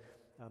together.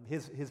 And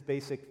his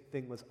basic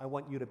thing was, I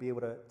want you to be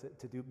able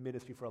to do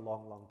ministry for a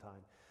long, long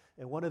time.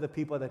 And one of the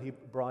people that he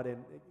brought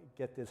in,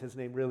 get this, his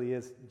name really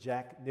is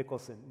Jack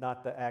Nicholson,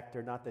 not the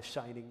actor, not the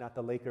Shining, not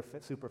the Laker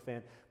super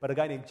fan, but a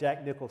guy named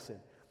Jack Nicholson.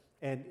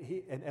 And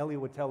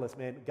Elliot would tell us,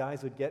 man,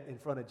 guys would get in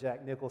front of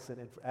Jack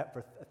Nicholson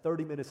for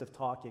 30 minutes of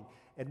talking,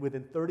 and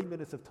within 30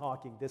 minutes of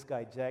talking, this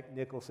guy, Jack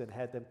Nicholson,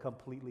 had them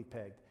completely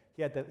pegged.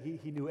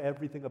 He knew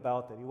everything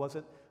about them.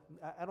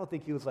 I don't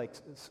think he was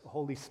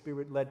Holy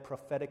Spirit-led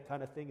prophetic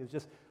kind of thing. It was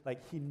just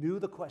he knew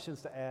the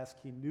questions to ask.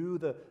 He knew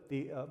the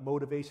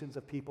motivations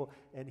of people.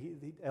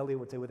 And Elliot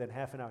would say within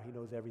half an hour, he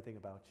knows everything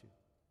about you.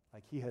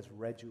 He has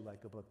read you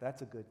like a book.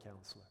 That's a good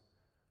counselor.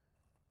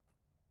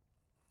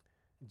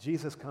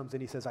 Jesus comes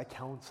and he says, I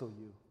counsel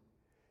you.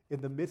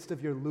 In the midst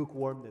of your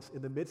lukewarmness,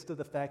 in the midst of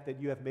the fact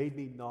that you have made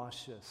me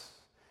nauseous,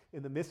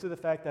 in the midst of the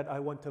fact that I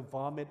want to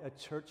vomit a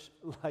church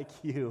like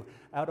you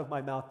out of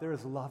my mouth, there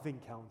is loving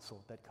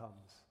counsel that comes.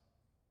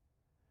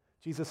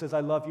 Jesus says, I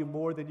love you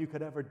more than you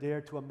could ever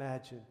dare to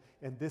imagine.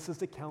 And this is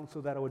the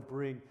counsel that I would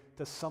bring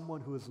to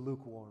someone who is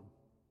lukewarm.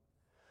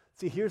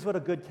 See, here's what a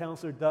good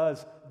counselor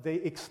does. They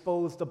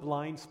expose the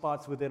blind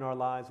spots within our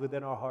lives,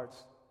 within our hearts.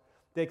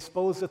 They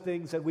expose the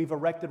things that we've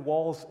erected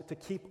walls to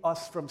keep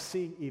us from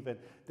seeing even.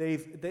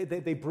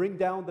 They bring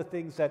down the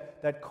things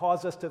that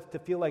cause us to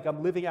feel like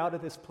I'm living out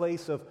of this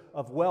place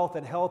of wealth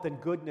and health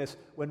and goodness,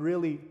 when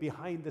really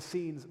behind the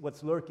scenes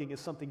what's lurking is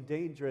something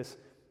dangerous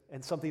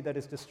and something that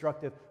is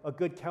destructive. A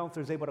good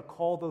counselor is able to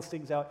call those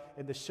things out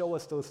and to show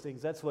us those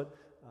things. That's what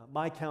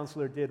my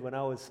counselor did when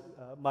I was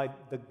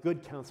the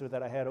good counselor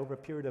that I had over a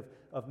period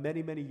of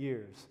many, many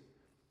years.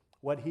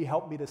 What he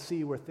helped me to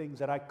see were things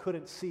that I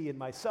couldn't see in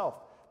myself,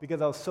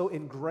 because I was so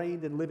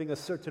ingrained in living a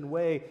certain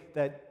way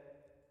that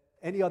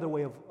any other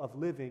way of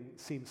living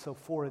seemed so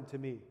foreign to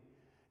me.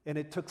 And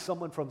it took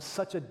someone from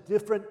such a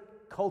different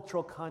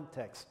cultural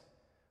context,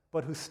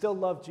 but who still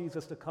loved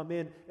Jesus, to come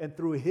in and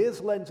through his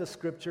lens of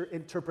Scripture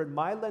interpret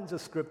my lens of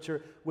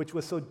Scripture, which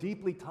was so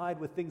deeply tied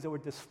with things that were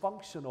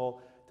dysfunctional,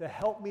 to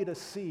help me to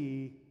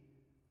see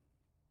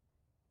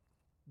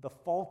the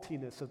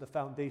faultiness of the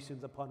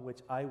foundations upon which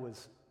I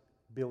was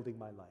building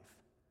my life.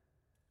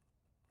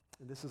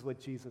 And this is what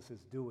Jesus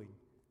is doing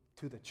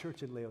to the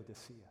church in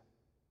Laodicea.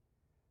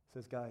 He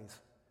says, guys,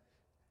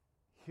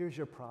 here's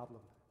your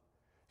problem.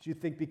 Do you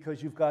think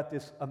because you've got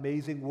this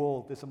amazing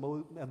wool, this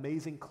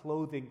amazing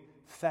clothing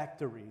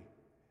factory,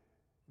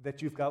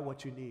 that you've got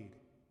what you need?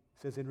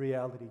 He says, in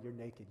reality, you're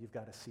naked. You've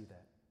got to see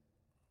that.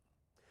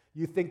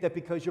 You think that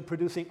because you're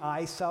producing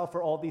eye salve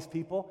for all these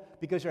people,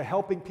 because you're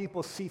helping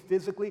people see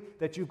physically,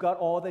 that you've got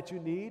all that you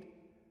need?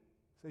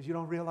 He says, you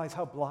don't realize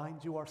how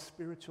blind you are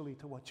spiritually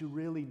to what you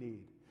really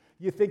need.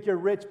 You think you're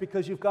rich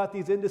because you've got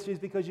these industries,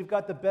 because you've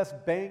got the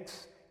best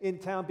banks in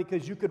town,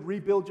 because you could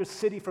rebuild your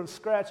city from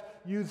scratch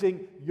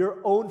using your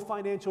own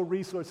financial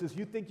resources.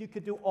 You think you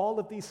could do all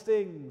of these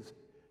things.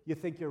 You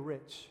think you're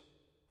rich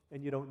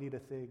and you don't need a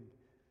thing.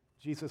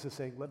 Jesus is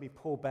saying, let me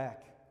pull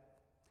back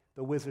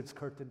the wizard's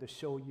curtain to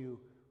show you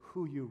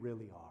who you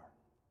really are.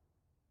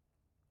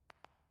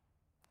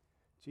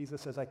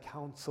 Jesus says, I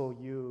counsel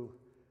you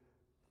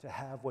to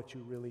have what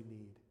you really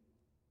need.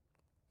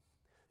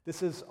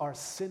 This is our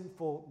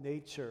sinful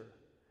nature,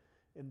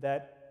 in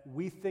that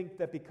we think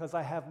that because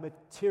I have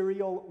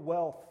material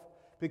wealth,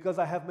 because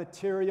I have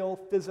material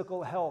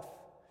physical health,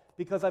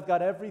 because I've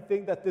got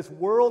everything that this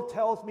world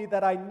tells me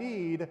that I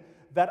need,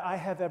 that I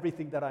have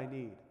everything that I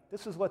need.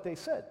 This is what they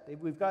said.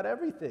 We've got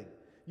everything.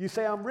 You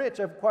say, I'm rich,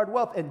 I've acquired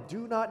wealth, and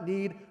do not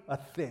need a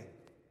thing.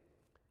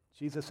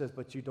 Jesus says,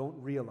 but you don't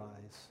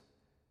realize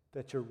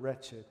that you're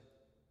wretched,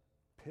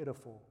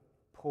 pitiful,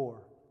 poor,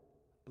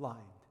 blind,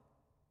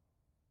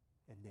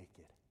 and naked.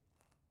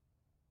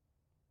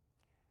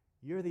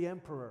 You're the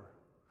emperor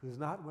who's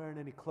not wearing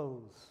any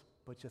clothes,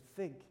 but you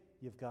think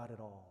you've got it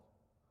all.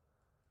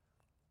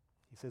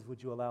 He says,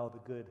 would you allow the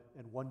good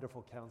and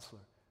wonderful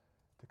counselor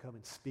to come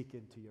and speak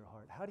into your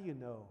heart? How do you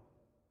know?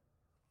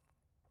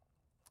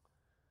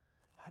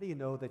 How do you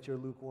know that you're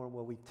lukewarm?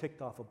 Well, we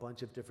ticked off a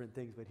bunch of different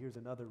things, but here's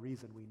another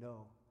reason we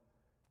know.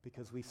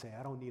 Because we say,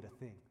 I don't need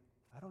a thing.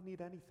 I don't need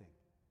anything.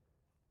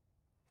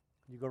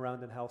 You go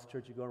around in house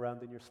church, you go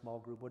around in your small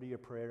group, what are your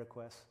prayer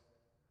requests?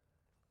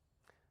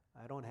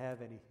 I don't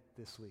have any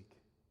this week.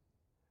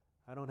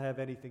 I don't have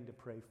anything to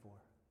pray for.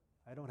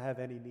 I don't have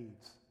any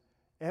needs.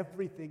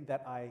 Everything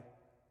that I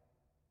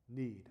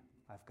need,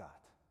 I've got.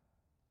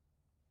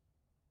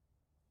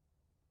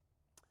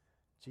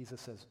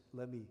 Jesus says,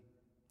 let me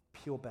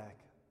peel back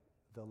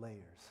the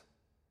layers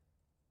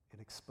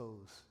and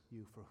expose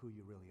you for who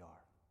you really are.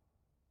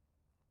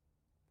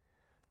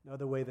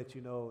 Another way that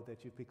you know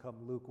that you've become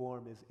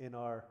lukewarm is in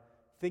our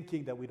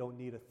thinking that we don't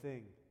need a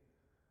thing.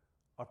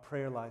 Our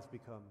prayer lives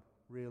become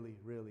really,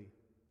 really,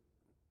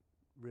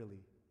 really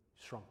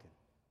shrunken.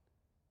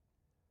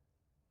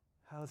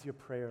 How's your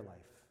prayer life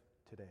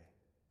today?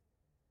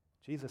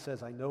 Jesus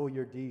says, I know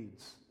your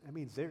deeds. That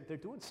means they're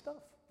doing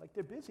stuff. Like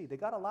they're busy. They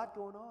got a lot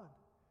going on.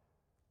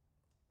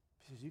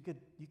 He says,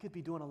 you could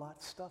be doing a lot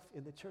of stuff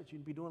in the church.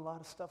 You'd be doing a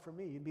lot of stuff for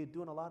me. You'd be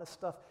doing a lot of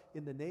stuff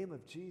in the name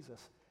of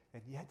Jesus,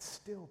 and yet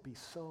still be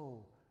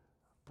so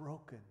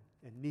broken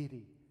and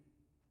needy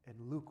and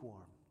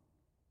lukewarm.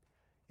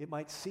 It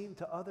might seem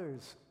to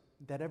others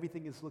that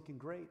everything is looking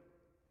great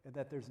and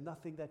that there's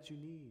nothing that you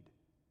need.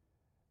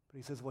 But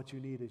he says what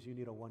you need is you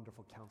need a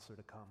wonderful counselor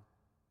to come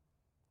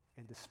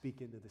and to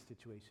speak into the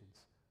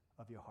situations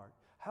of your heart.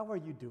 How are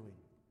you doing?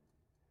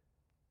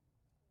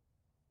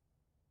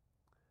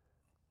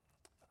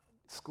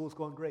 School's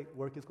going great.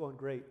 Work is going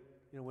great.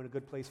 We're in a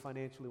good place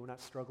financially. We're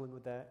not struggling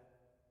with that.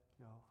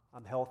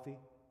 I'm healthy.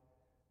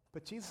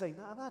 But Jesus is saying,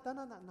 no,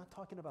 I'm not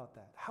talking about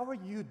that. How are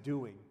you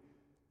doing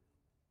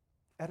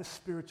at a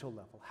spiritual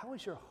level? How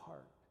is your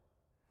heart?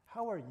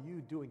 How are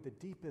you doing? The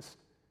deepest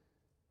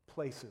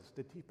places,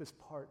 the deepest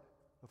part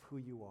of who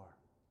you are.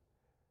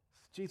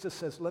 Jesus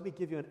says, let me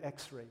give you an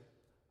x-ray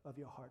of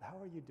your heart.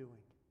 How are you doing?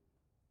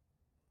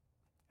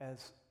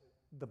 As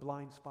the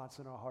blind spots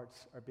in our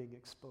hearts are being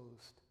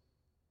exposed.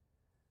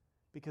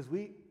 Because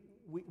we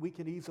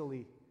can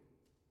easily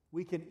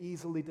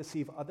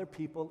deceive other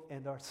people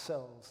and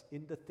ourselves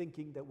into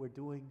thinking that we're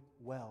doing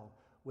well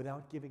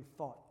without giving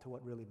thought to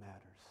what really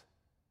matters.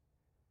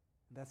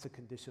 And that's a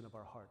condition of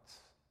our hearts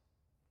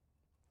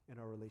in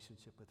our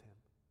relationship with Him.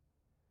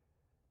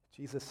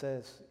 Jesus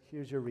says,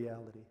 here's your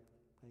reality.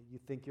 You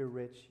think you're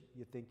rich.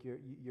 You think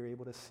you're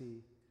able to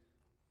see.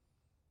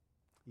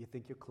 You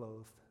think you're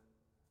clothed.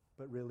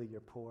 But really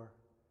you're poor.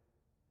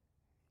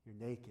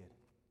 You're naked.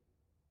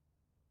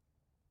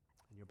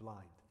 And you're blind.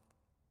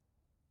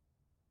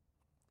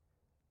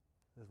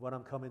 That's what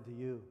I'm coming to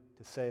you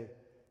to say.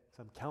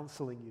 So I'm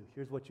counseling you.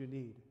 Here's what you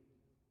need.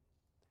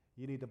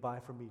 You need to buy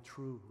from me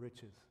true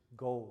riches,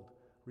 gold,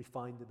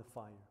 refined in the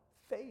fire.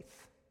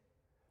 Faith.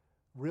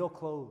 Real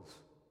clothes.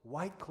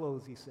 White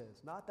clothes, he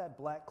says. Not that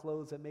black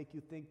clothes that make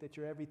you think that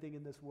you're everything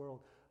in this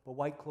world, but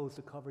white clothes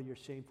to cover your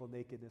shameful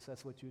nakedness.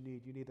 That's what you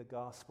need. You need the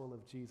gospel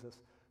of Jesus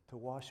to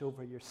wash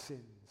over your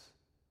sins.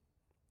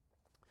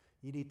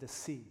 You need to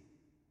see.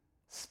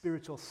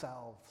 Spiritual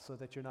salve so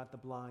that you're not the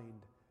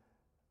blind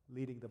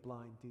leading the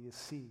blind. Do you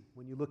see?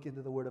 When you look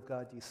into the Word of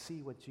God, do you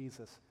see what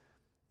Jesus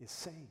is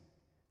saying?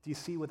 Do you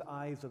see with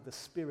eyes of the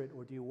Spirit,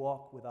 or do you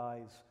walk with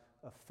eyes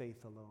of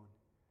faith alone?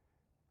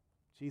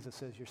 Jesus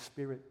says your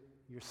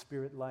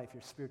spirit life,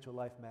 your spiritual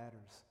life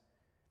matters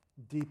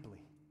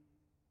deeply.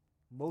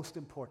 Most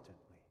importantly,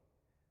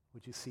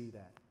 Would you see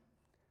that?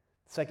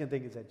 Second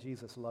thing is that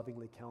Jesus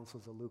lovingly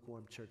counsels a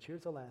lukewarm church.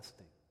 Here's the last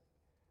thing.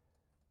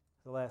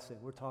 The last thing.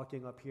 We're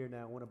talking up here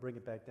now. I want to bring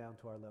it back down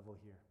to our level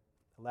here.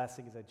 The last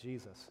thing is that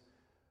Jesus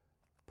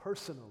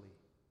personally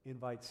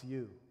invites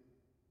you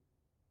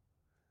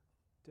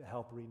to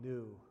help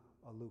renew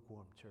a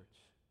lukewarm church.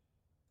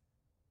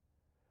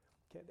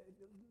 Okay,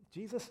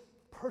 Jesus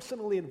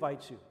personally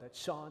invites you. That's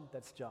Sean,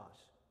 that's Josh.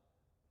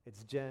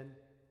 It's Jen,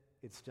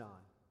 it's John.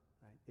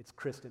 Right? It's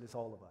Kristen, it's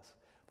all of us.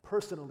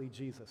 Personally,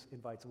 Jesus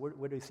invites.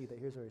 Where do you see that?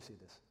 Here's where you see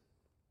this.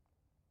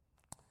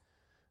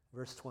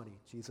 Verse 20,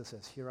 Jesus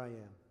says, "Here I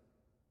am.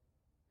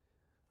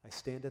 I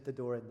stand at the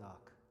door and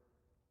knock.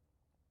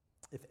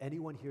 If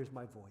anyone hears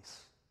my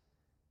voice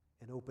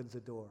and opens the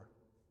door,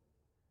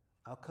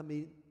 I'll come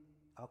in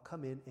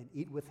and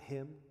eat with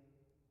him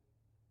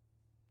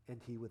and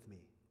he with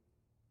me."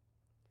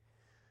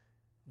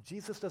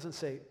 Jesus doesn't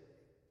say,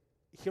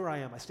 "Here I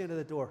am, I stand at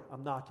the door,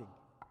 I'm knocking.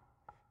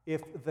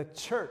 If the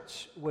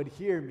church would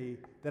hear me,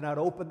 then I'd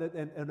open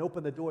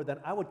the door, then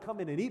I would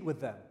come in and eat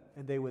with them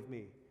and they with me."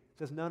 He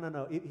says,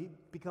 no. He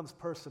becomes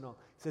personal.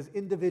 He says,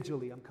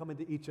 individually, I'm coming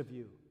to each of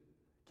you.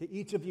 Okay,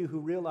 each of you who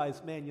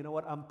realize, man, you know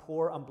what, I'm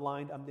poor, I'm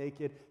blind, I'm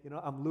naked,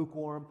 I'm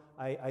lukewarm,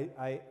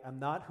 I'm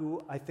not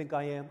who I think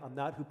I am, I'm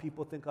not who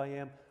people think I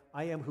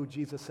am who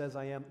Jesus says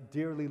I am,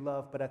 dearly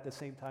loved, but at the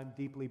same time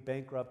deeply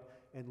bankrupt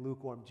and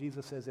lukewarm.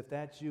 Jesus says, if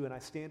that's you and I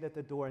stand at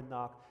the door and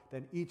knock,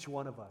 then each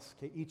one of us,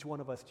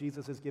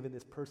 Jesus has given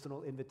this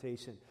personal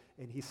invitation,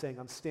 and he's saying,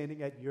 I'm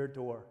standing at your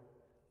door.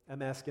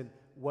 I'm asking,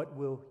 what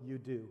will you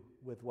do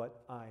with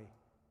what I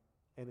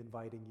am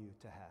inviting you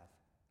to have?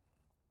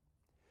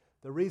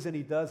 The reason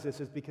he does this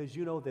is because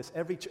you know this.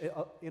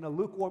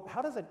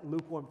 How does a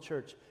lukewarm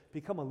church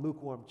become a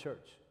lukewarm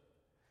church?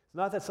 It's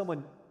not that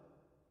someone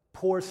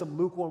pours some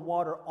lukewarm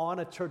water on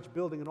a church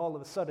building and all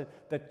of a sudden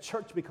the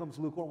church becomes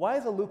lukewarm. Why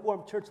is a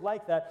lukewarm church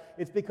like that?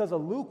 It's because a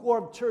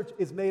lukewarm church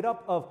is made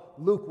up of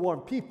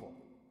lukewarm people.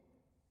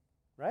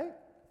 Right?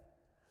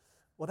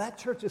 Well, that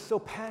church is so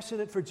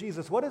passionate for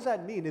Jesus. What does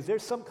that mean? Is there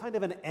some kind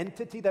of an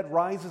entity that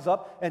rises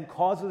up and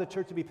causes the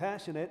church to be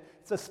passionate?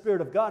 It's the Spirit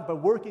of God,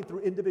 but working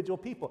through individual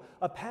people.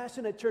 A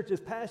passionate church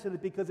is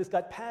passionate because it's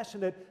got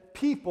passionate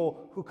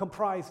people who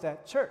comprise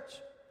that church.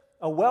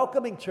 A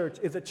welcoming church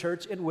is a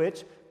church in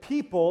which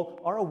people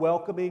are a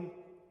welcoming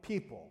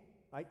people.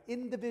 Right?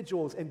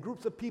 Individuals and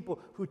groups of people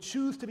who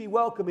choose to be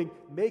welcoming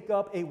make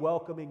up a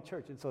welcoming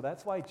church. And so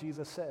that's why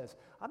Jesus says,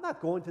 I'm not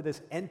going to this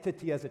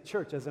entity as a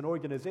church, as an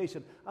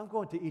organization. I'm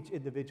going to each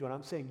individual,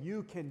 and I'm saying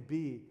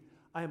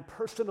I am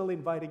personally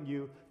inviting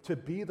you to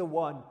be the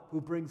one who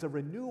brings a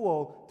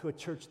renewal to a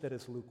church that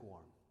is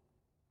lukewarm.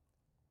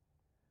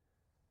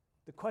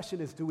 The question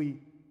is, do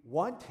we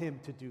want him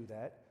to do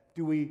that?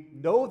 Do we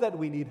know that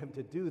we need him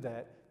to do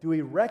that? Do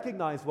we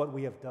recognize what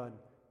we have done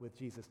with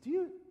Jesus?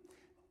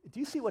 Do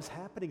you see what's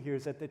happening here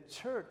is that the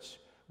church,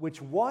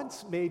 which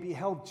once maybe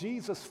held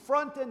Jesus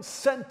front and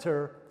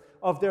center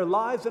of their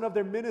lives and of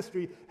their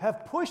ministry,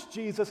 have pushed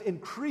Jesus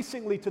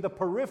increasingly to the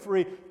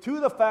periphery, to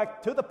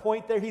the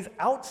point that he's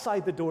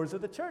outside the doors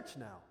of the church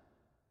now.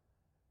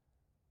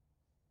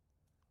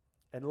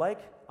 And like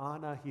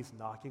Anna, he's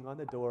knocking on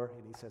the door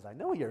and he says, I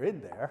know you're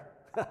in there.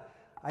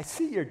 I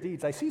see your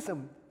deeds. I see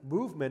some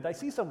movement. I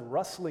see some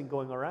rustling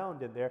going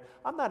around in there.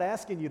 I'm not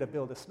asking you to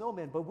build a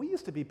snowman, but we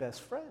used to be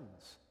best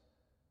friends.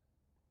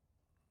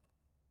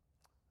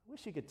 I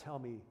wish you could tell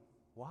me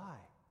why.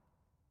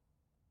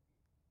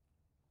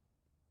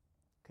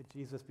 Could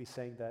Jesus be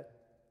saying that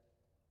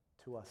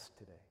to us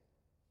today?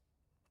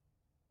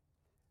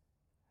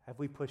 Have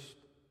we pushed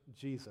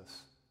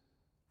Jesus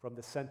from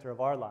the center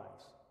of our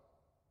lives?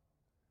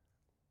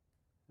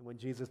 And when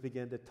Jesus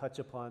began to touch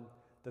upon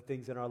the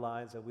things in our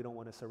lives that we don't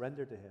want to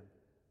surrender to him,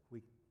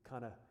 we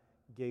kind of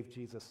gave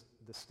Jesus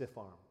the stiff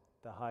arm,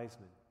 the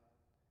Heisman.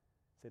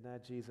 Said, nah,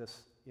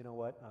 Jesus, you know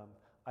what?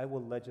 I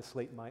will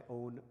legislate my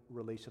own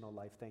relational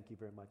life. Thank you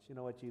very much. You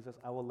know what, Jesus?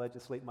 I will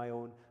legislate my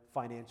own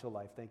financial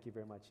life. Thank you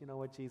very much. You know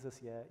what, Jesus?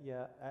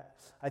 Yeah.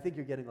 I think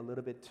you're getting a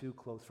little bit too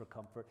close for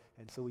comfort.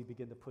 And so we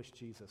begin to push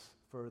Jesus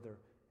further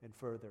and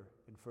further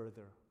and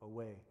further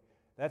away.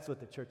 That's what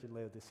the church in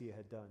Laodicea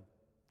had done.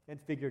 And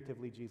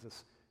figuratively,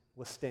 Jesus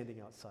was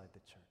standing outside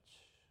the church.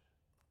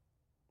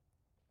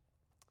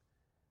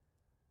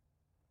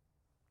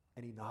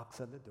 And he knocks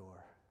on the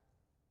door.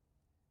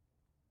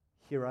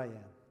 Here I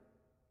am.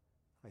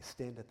 I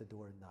stand at the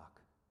door and knock.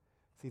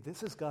 See,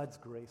 this is God's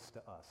grace to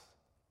us.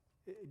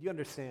 Do you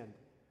understand?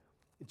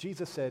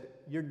 Jesus said,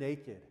 you're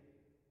naked.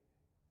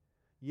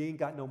 You ain't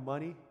got no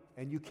money,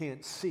 and you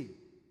can't see.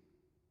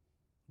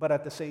 But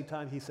at the same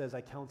time, he says,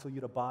 I counsel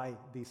you to buy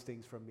these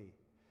things from me.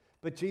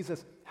 But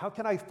Jesus, how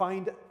can I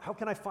find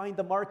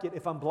the market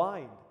if I'm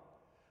blind?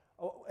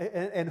 Oh,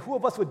 and who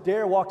of us would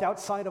dare walk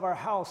outside of our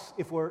house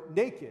if we're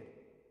naked?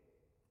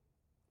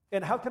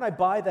 And how can I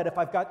buy that if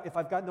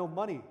I've got no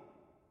money?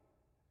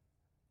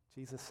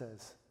 Jesus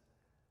says,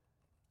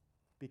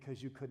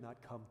 because you could not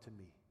come to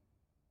me.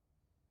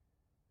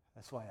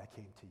 That's why I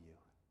came to you.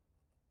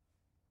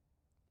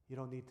 You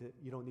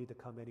don't need to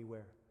come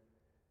anywhere.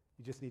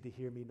 You just need to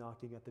hear me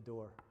knocking at the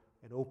door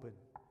and open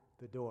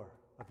the door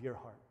of your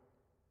heart.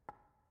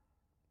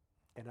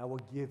 And I will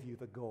give you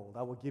the gold.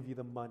 I will give you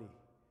the money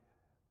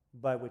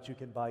by which you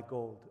can buy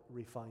gold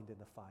refined in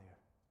the fire.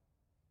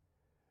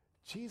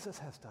 Jesus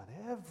has done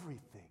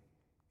everything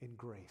in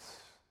grace.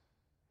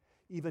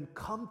 Even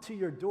come to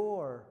your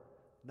door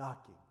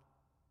knocking.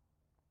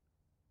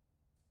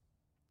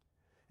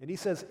 And he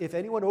says, if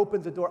anyone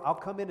opens the door, I'll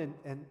come in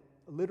and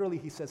literally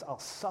he says, I'll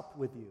sup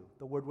with you.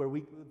 The word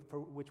for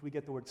which we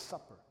get the word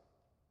supper.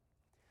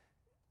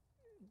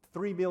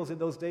 3 meals in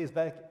those days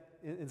back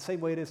in the same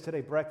way it is today.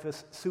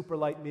 Breakfast, super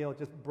light meal,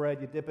 just bread.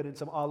 You dip it in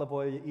some olive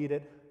oil, you eat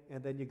it,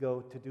 and then you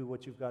go to do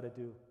what you've got to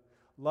do.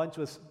 Lunch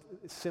was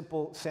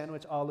simple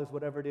sandwich, olives,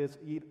 whatever it is.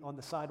 Eat on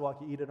the sidewalk,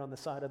 you eat it on the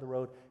side of the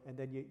road, and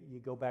then you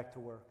go back to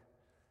work.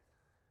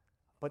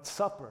 But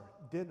supper,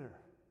 dinner,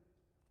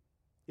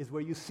 is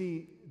where you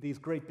see these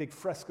great big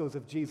frescoes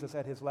of Jesus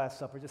at his Last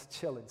Supper, just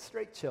chilling,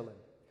 straight chilling.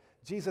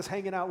 Jesus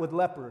hanging out with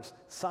lepers,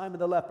 Simon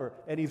the leper,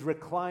 and he's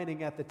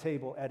reclining at the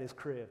table at his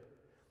crib.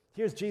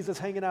 Here's Jesus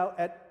hanging out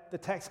at the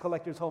tax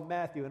collector's home,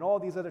 Matthew, and all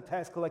these other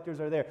tax collectors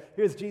are there.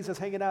 Here's Jesus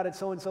hanging out at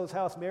so-and-so's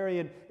house, Mary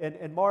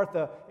and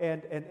Martha,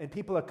 and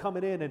people are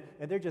coming in,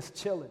 and they're just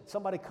chilling.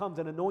 Somebody comes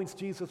and anoints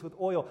Jesus with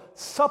oil.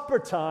 Supper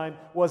time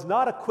was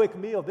not a quick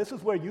meal. This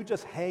is where you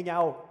just hang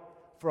out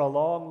for a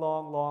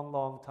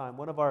long time.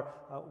 One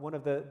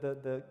of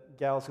the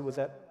gals who was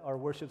at our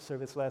worship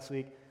service last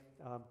week,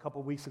 a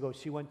couple weeks ago,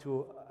 she went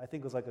to, I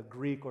think it was like a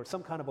Greek or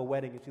some kind of a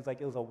wedding, and she's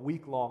like, it was a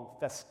week-long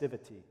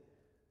festivity.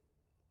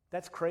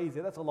 That's crazy.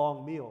 That's a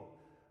long meal.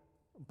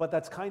 But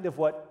that's kind of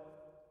what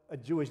a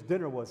Jewish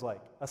dinner was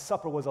like. A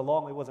supper was it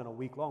wasn't a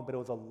week long, but it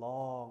was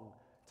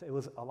it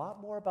was a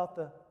lot more about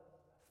the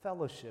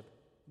fellowship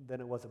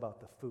than it was about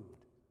the food.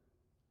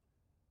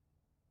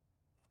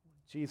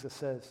 Jesus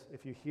says,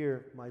 if you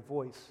hear my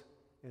voice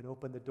and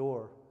open the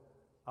door,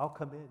 I'll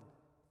come in.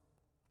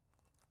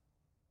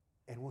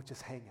 And we'll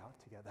just hang out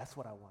together. That's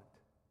what I want.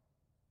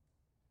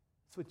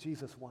 That's what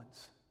Jesus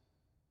wants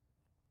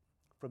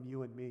from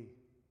you and me.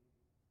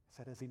 He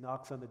said as he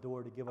knocks on the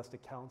door to give us the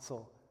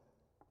counsel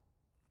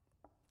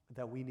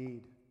that we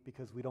need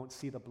because we don't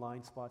see the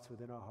blind spots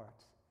within our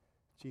hearts.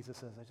 Jesus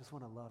says, I just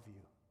want to love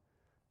you.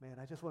 Man,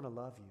 I just want to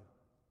love you.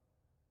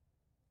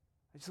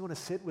 I just want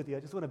to sit with you. I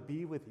just want to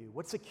be with you.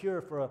 What's the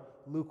cure for a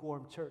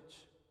lukewarm church?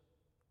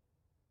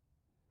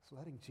 It's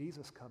letting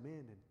Jesus come in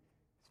and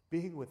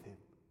being with him,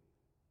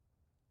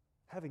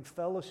 having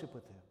fellowship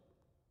with him,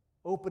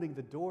 opening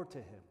the door to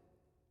him.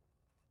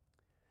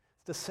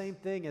 It's the same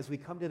thing as we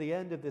come to the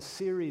end of this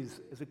series,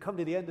 as we come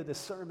to the end of this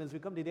sermon, as we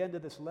come to the end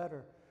of this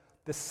letter.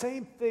 The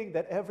same thing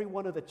that every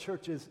one of the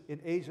churches in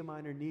Asia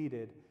Minor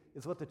needed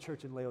is what the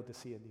church in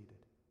Laodicea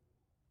needed.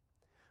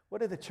 What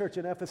did the church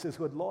in Ephesus,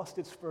 who had lost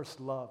its first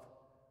love,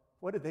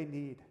 what did they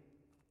need?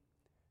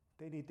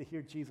 They need to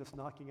hear Jesus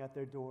knocking at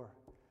their door,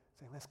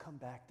 saying, let's come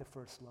back to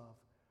first love.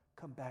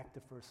 Come back to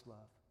first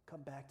love.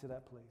 Come back to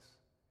that place.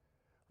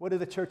 What did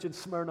the church in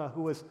Smyrna,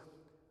 who was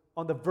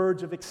on the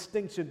verge of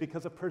extinction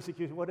because of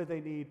persecution, what did they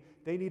need?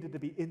 They needed to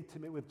be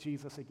intimate with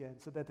Jesus again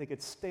so that they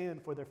could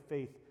stand for their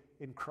faith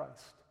in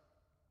Christ.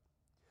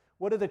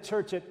 What did the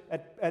church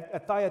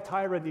at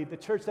Thyatira need? The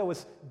church that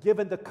was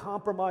given to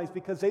compromise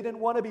because they didn't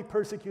want to be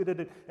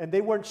persecuted and they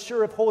weren't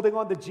sure if holding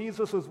on to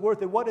Jesus was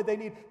worth it. What did they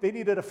need? They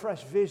needed a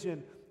fresh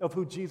vision of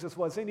who Jesus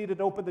was. They needed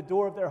to open the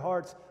door of their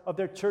hearts, of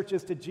their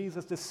churches to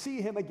Jesus, to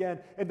see him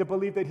again and to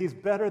believe that he's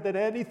better than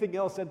anything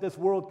else that this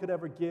world could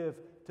ever give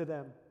to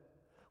them.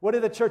 What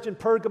did the church in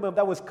Pergamum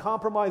that was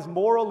compromised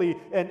morally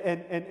and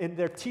in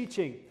their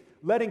teaching,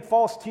 letting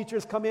false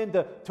teachers come in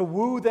to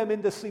woo them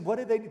into sleep? What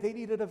did they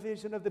needed a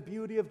vision of the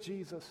beauty of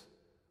Jesus.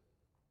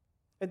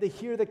 And to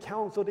hear the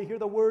counsel, to hear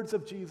the words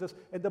of Jesus,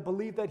 and to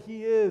believe that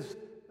he is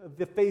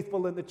the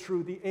faithful and the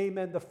true, the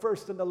amen, the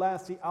first and the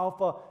last, the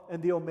alpha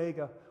and the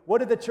omega. What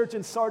did the church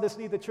in Sardis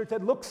need? The church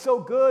that looked so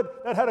good,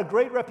 that had a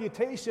great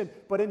reputation,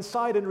 but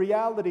inside, in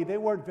reality, they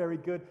weren't very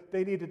good.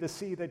 They needed to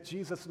see that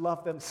Jesus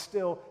loved them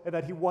still and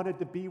that he wanted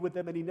to be with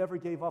them and he never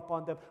gave up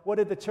on them. What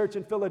did the church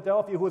in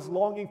Philadelphia, who was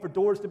longing for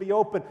doors to be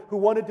open, who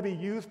wanted to be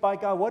used by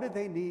God, what did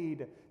they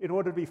need in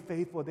order to be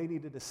faithful? They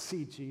needed to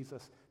see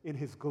Jesus in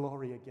his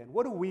glory again.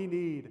 What do we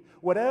need?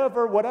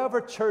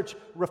 Whatever church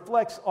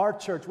reflects our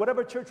church,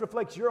 whatever church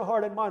reflects your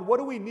heart and mine, what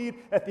do we need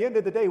at the end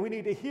of the day? We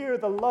need to hear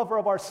the lover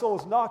of our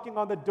souls knocking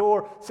on the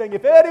door saying,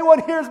 if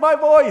anyone hears my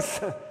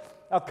voice,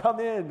 I'll come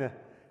in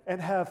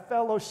and have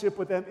fellowship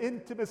with them,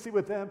 intimacy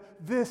with them.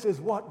 This is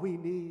what we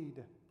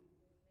need.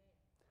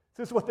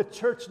 This is what the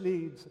church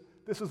needs.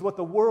 This is what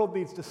the world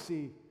needs to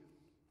see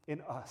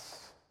in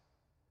us.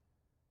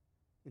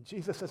 And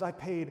Jesus says, I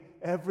paid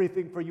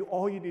everything for you.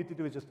 All you need to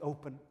do is just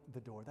open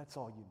the door. That's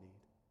all you need.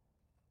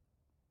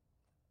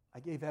 I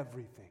gave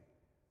everything.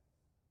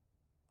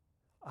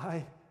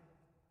 I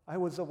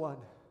was the one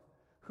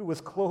who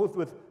was clothed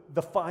with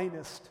the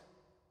finest,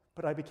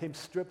 but I became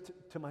stripped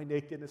to my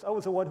nakedness. I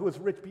was the one who was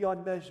rich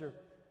beyond measure,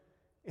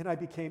 and I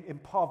became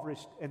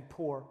impoverished and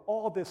poor.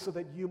 All this so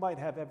that you might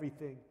have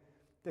everything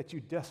that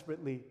you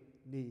desperately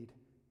need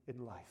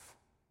in life.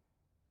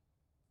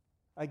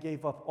 I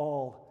gave up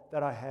all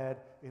that I had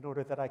in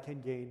order that I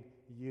can gain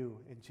you.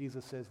 And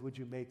Jesus says, would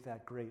you make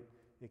that great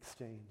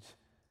exchange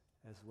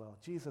as well?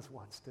 Jesus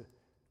wants to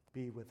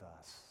be with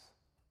us.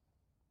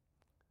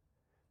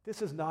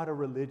 This is not a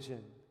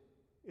religion.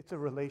 It's a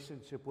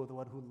relationship with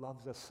one who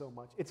loves us so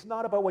much. It's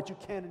not about what you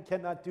can and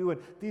cannot do,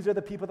 and these are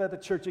the people that the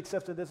church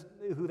accepts and this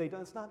who they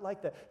don't. It's not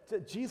like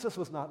that. Jesus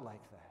was not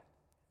like that.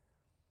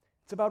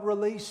 It's about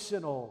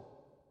relational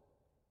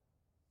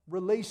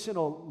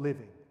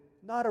living,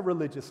 not a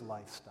religious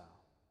lifestyle.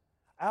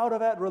 Out of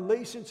that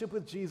relationship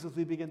with Jesus,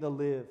 we begin to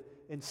live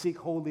and seek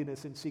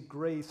holiness and seek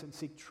grace and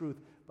seek truth.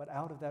 But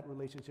out of that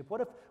relationship,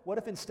 what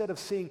if instead of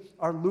seeing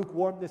our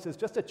lukewarmness as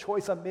just a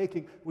choice I'm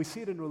making, we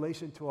see it in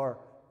relation to our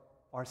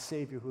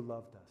Savior who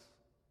loved us?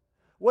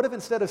 What if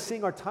instead of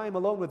seeing our time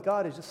alone with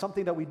God as just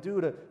something that we do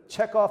to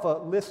check off a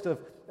list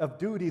of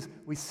duties,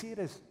 we see it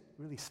as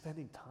really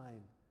spending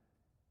time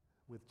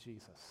with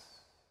Jesus?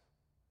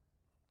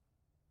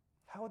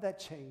 How would that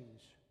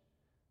change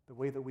the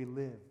way that we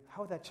live?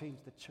 How would that change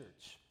the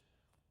church?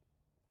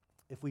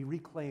 If we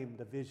reclaim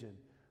the vision,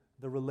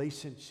 the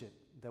relationship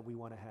that we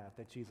want to have,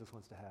 that Jesus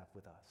wants to have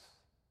with us.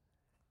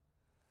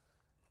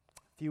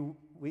 A few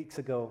weeks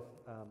ago,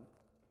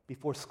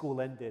 before school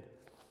ended,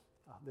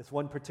 this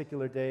one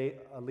particular day,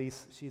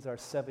 Elise, she's our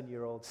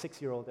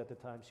 6-year-old at the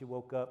time, she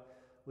woke up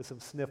with some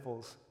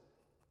sniffles.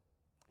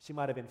 She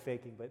might have been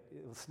faking, but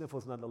it was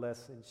sniffles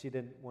nonetheless, and she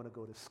didn't want to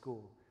go to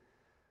school.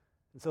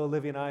 And so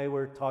Olivia and I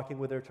were talking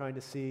with her, trying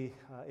to see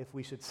if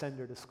we should send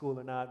her to school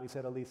or not. We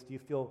said, Elise, do you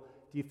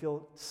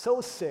feel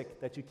so sick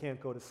that you can't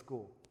go to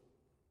school?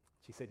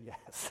 She said,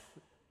 yes.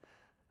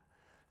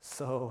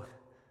 So,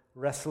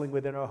 wrestling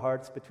within our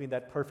hearts between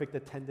that perfect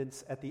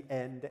attendance at the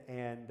end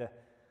and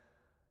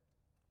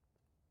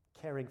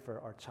caring for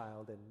our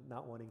child and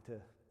not wanting to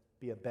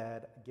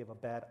give a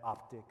bad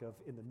optic of,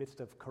 in the midst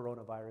of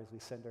coronavirus, we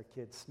send our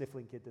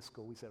sniffling kid to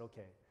school. We said,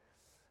 okay,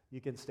 you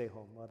can stay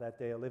home. Well, that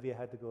day, Olivia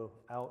had to go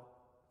out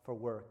for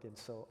work, and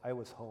so I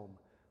was home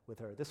with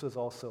her. This was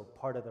also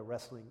part of the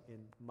wrestling in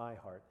my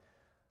heart.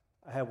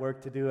 I had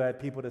work to do, I had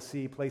people to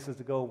see, places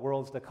to go,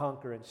 worlds to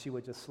conquer, and she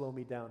would just slow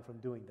me down from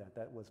doing that.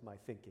 That was my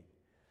thinking.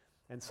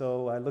 And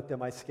so I looked at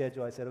my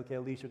schedule. I said, okay,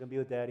 Elise, you're going to be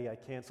with Daddy. I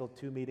canceled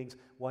 2 meetings.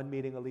 One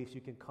meeting, Elise,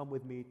 you can come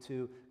with me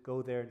to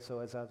go there. And so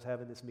as I was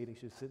having this meeting,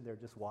 she was sitting there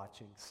just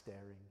watching,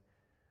 staring,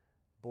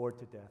 bored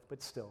to death,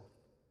 but still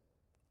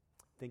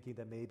thinking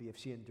that maybe if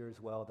she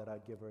endures well, that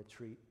I'd give her a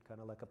treat,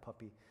 kind of like a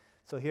puppy.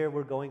 So here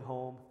we're going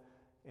home,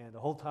 and the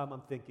whole time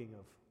I'm thinking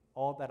of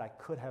all that I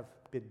could have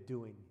been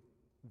doing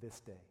this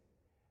day.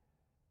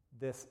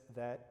 This,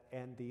 that,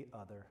 and the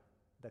other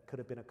that could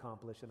have been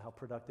accomplished and how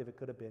productive it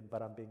could have been,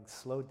 but I'm being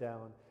slowed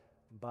down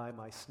by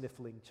my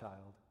sniffling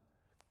child.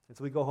 And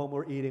so we go home,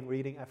 we're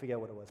eating, I forget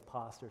what it was,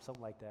 pasta or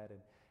something like that, and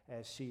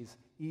as she's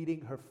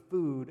eating her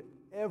food,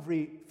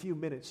 every few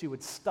minutes she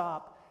would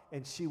stop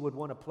and she would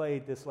want to play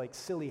this like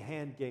silly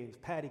hand games,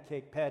 patty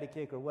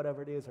cake, or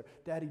whatever it is, or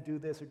Daddy do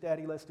this, or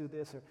Daddy let's do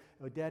this,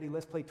 or Daddy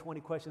let's play 20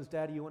 questions,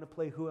 Daddy you want to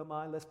play Who Am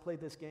I, let's play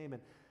this game.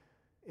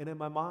 And in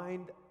my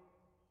mind,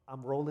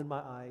 I'm rolling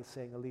my eyes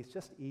saying, Elise,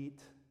 just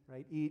eat,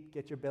 right? Eat,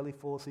 get your belly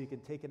full so you can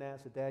take a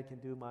nap so Dad can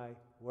do my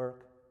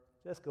work.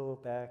 Just go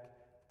back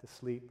to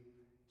sleep.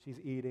 She's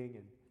eating,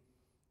 and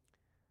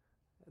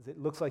as it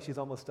looks like she's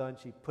almost done,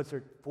 she puts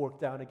her fork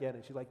down again,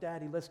 and she's like,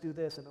 Daddy, let's do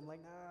this. And I'm like,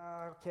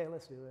 okay,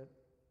 let's do it.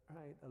 All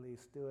right,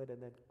 Elise, do it,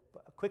 and then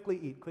quickly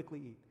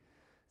eat.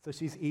 So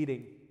she's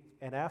eating,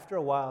 and after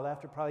a while,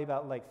 after probably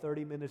about like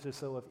 30 minutes or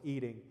so of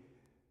eating,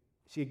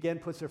 she again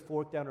puts her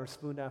fork down, or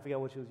spoon down, I forget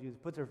what she was using,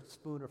 puts her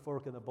spoon or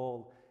fork in the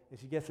bowl, and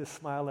she gets this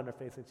smile on her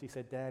face, and she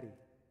said, Daddy.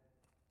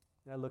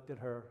 And I looked at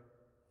her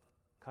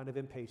kind of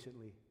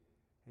impatiently,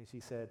 and she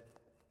said,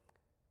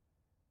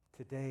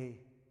 today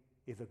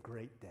is a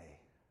great day.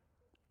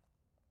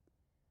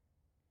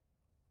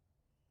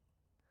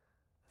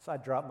 So I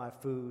dropped my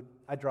food,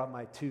 I dropped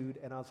my tood,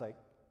 and I was like,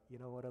 you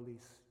know what,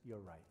 Elise, you're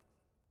right.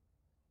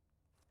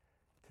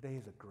 Today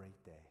is a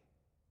great day.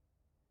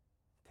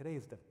 Today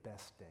is the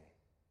best day.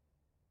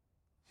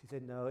 She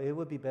said, no, it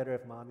would be better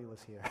if Mommy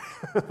was here.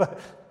 But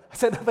I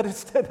said, no, but it's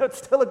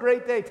still a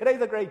great day.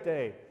 Today's a great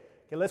day.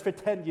 Okay, let's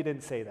pretend you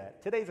didn't say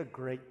that. Today's a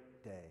great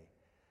day.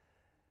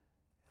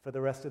 For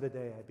the rest of the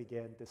day, I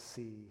began to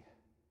see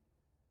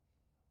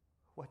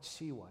what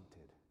she wanted.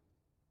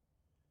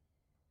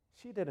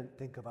 She didn't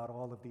think about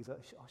all of these.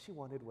 All she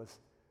wanted was,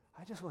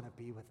 I just want to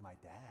be with my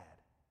dad.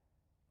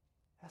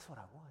 That's what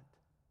I want.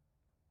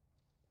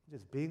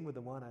 Just being with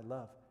the one I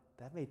love.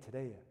 That made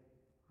today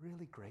a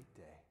really great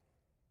day.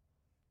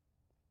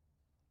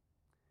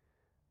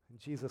 And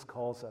Jesus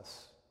calls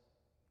us.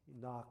 He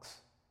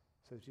knocks,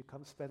 says, you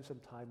come spend some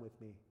time with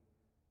me.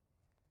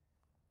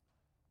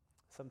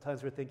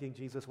 Sometimes we're thinking,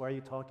 Jesus, why are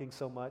you talking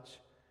so much?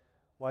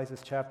 Why is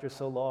this chapter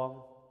so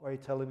long? Why are you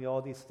telling me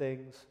all these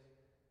things?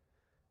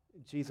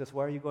 Jesus,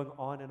 why are you going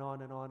on and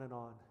on and on and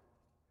on?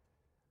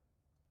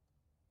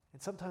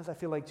 And sometimes I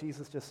feel like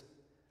Jesus just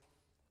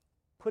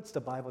puts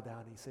the Bible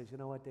down and he says, you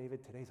know what,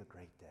 David, today's a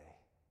great day.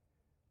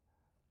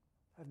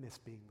 I've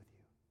missed being with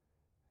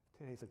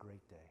you. Today's a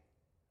great day.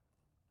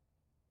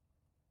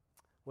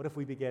 What if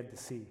we began to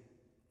see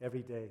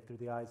every day through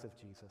the eyes of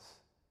Jesus?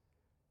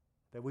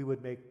 That we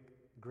would make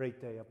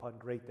great day upon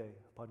great day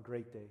upon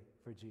great day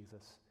for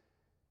Jesus.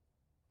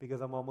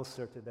 Because I'm almost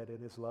certain that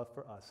in his love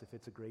for us, if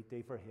it's a great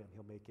day for him,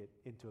 he'll make it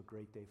into a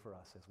great day for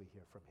us as we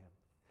hear from him.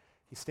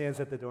 He stands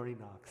at the door and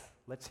he knocks.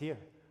 Let's hear.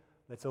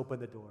 Let's open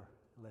the door.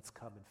 And let's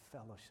come and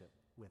fellowship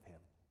with him.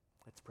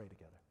 Let's pray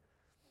together.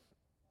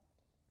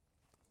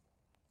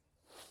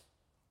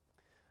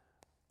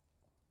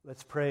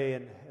 Let's pray,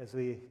 and as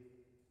we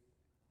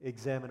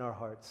examine our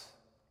hearts,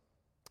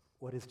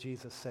 what is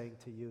Jesus saying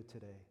to you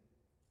today?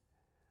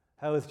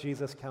 How is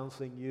Jesus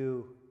counseling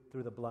you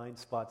through the blind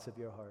spots of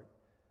your heart?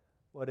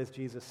 What is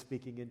Jesus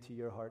speaking into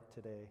your heart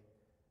today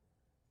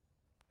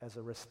as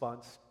a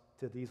response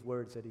to these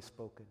words that he's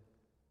spoken?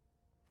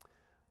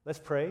 Let's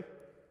pray.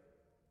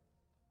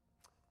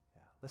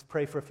 Let's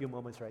pray for a few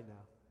moments right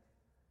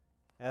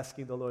now,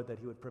 asking the Lord that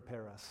he would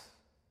prepare us.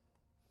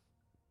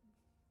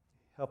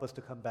 Help us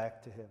to come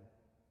back to him.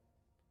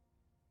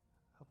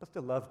 Help us to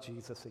love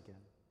Jesus again.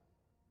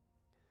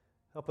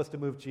 Help us to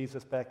move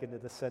Jesus back into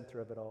the center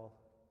of it all.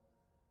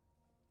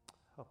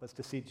 Help us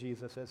to see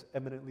Jesus as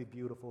eminently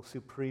beautiful,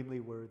 supremely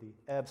worthy,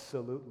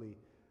 absolutely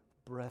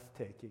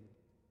breathtaking,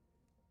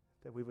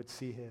 that we would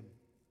see him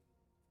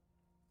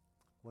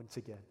once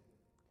again.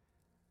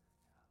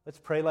 Let's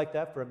pray like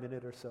that for a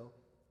minute or so,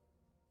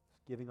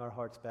 giving our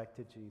hearts back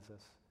to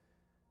Jesus,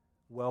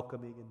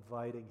 welcoming,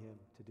 inviting him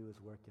to do his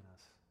work in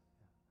us.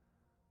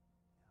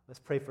 Let's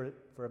pray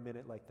for a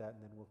minute like that,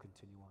 and then we'll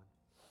continue on.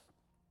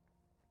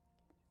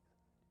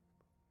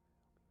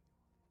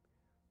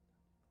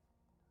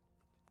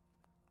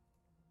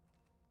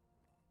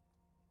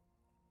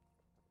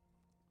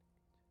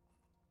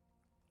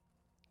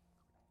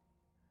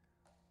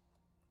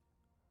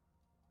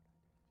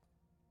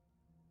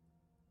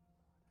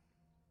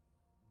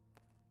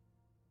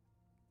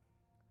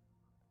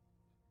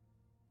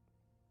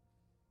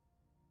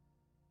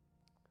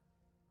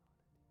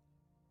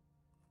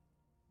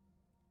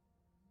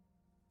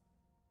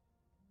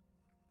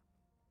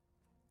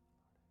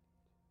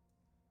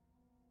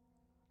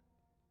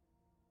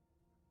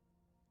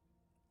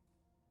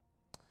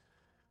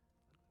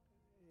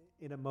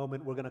 In a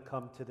moment, we're going to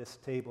come to this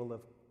table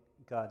of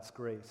God's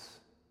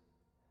grace,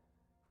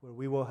 where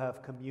we will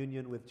have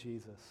communion with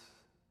Jesus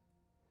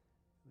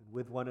and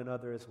with one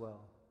another as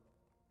well.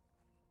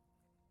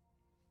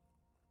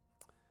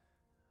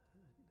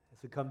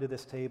 As we come to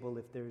this table,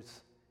 if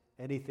there's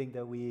anything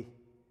that we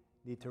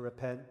need to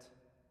repent,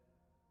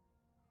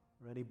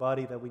 or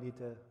anybody that we need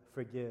to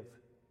forgive,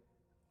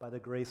 by the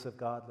grace of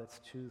God, let's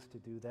choose to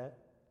do that,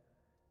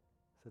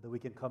 so that we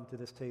can come to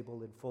this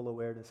table in full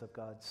awareness of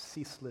God's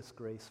ceaseless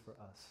grace for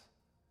us.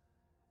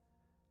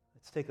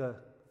 Let's take a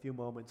few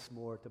moments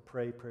more to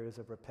pray prayers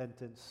of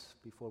repentance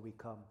before we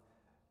come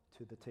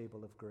to the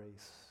table of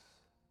grace.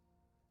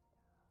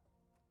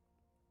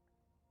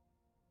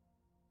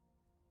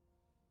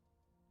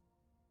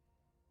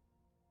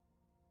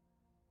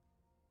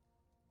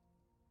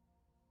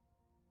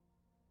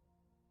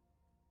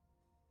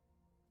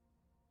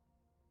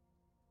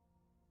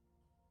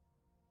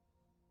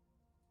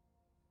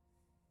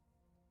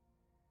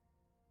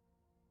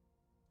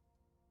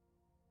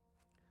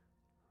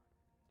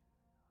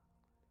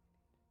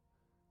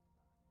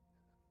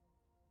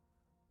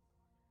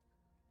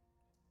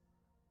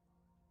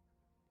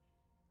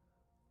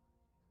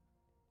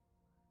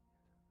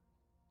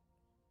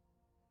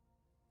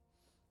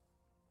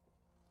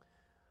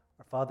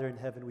 Our Father in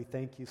heaven, we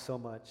thank you so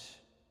much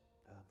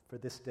for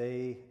this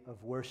day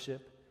of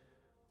worship,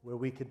 where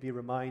we could be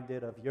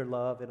reminded of your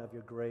love and of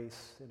your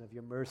grace and of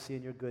your mercy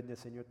and your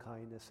goodness and your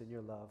kindness and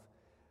your love.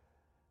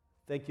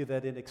 Thank you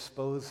that in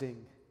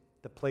exposing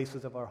the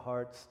places of our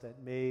hearts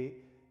that may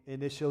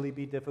initially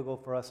be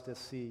difficult for us to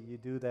see, you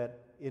do that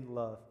in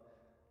love,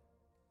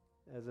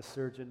 as a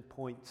surgeon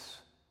points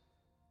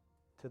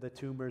to the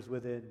tumors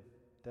within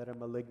that are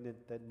malignant,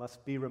 that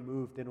must be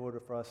removed in order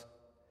for us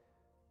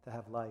to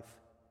have life.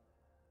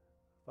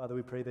 Father,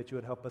 we pray that you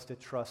would help us to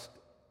trust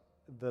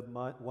the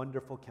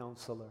wonderful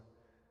counselor,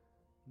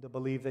 to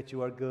believe that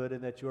you are good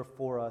and that you are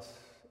for us,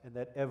 and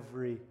that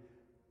every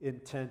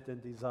intent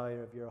and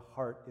desire of your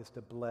heart is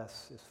to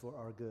bless, is for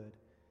our good.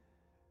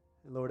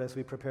 And Lord, as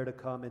we prepare to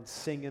come and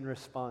sing in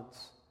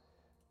response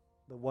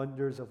the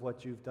wonders of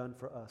what you've done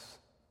for us,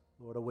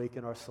 Lord,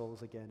 awaken our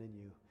souls again in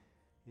you.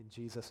 In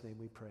Jesus' name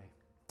we pray.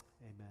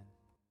 Amen.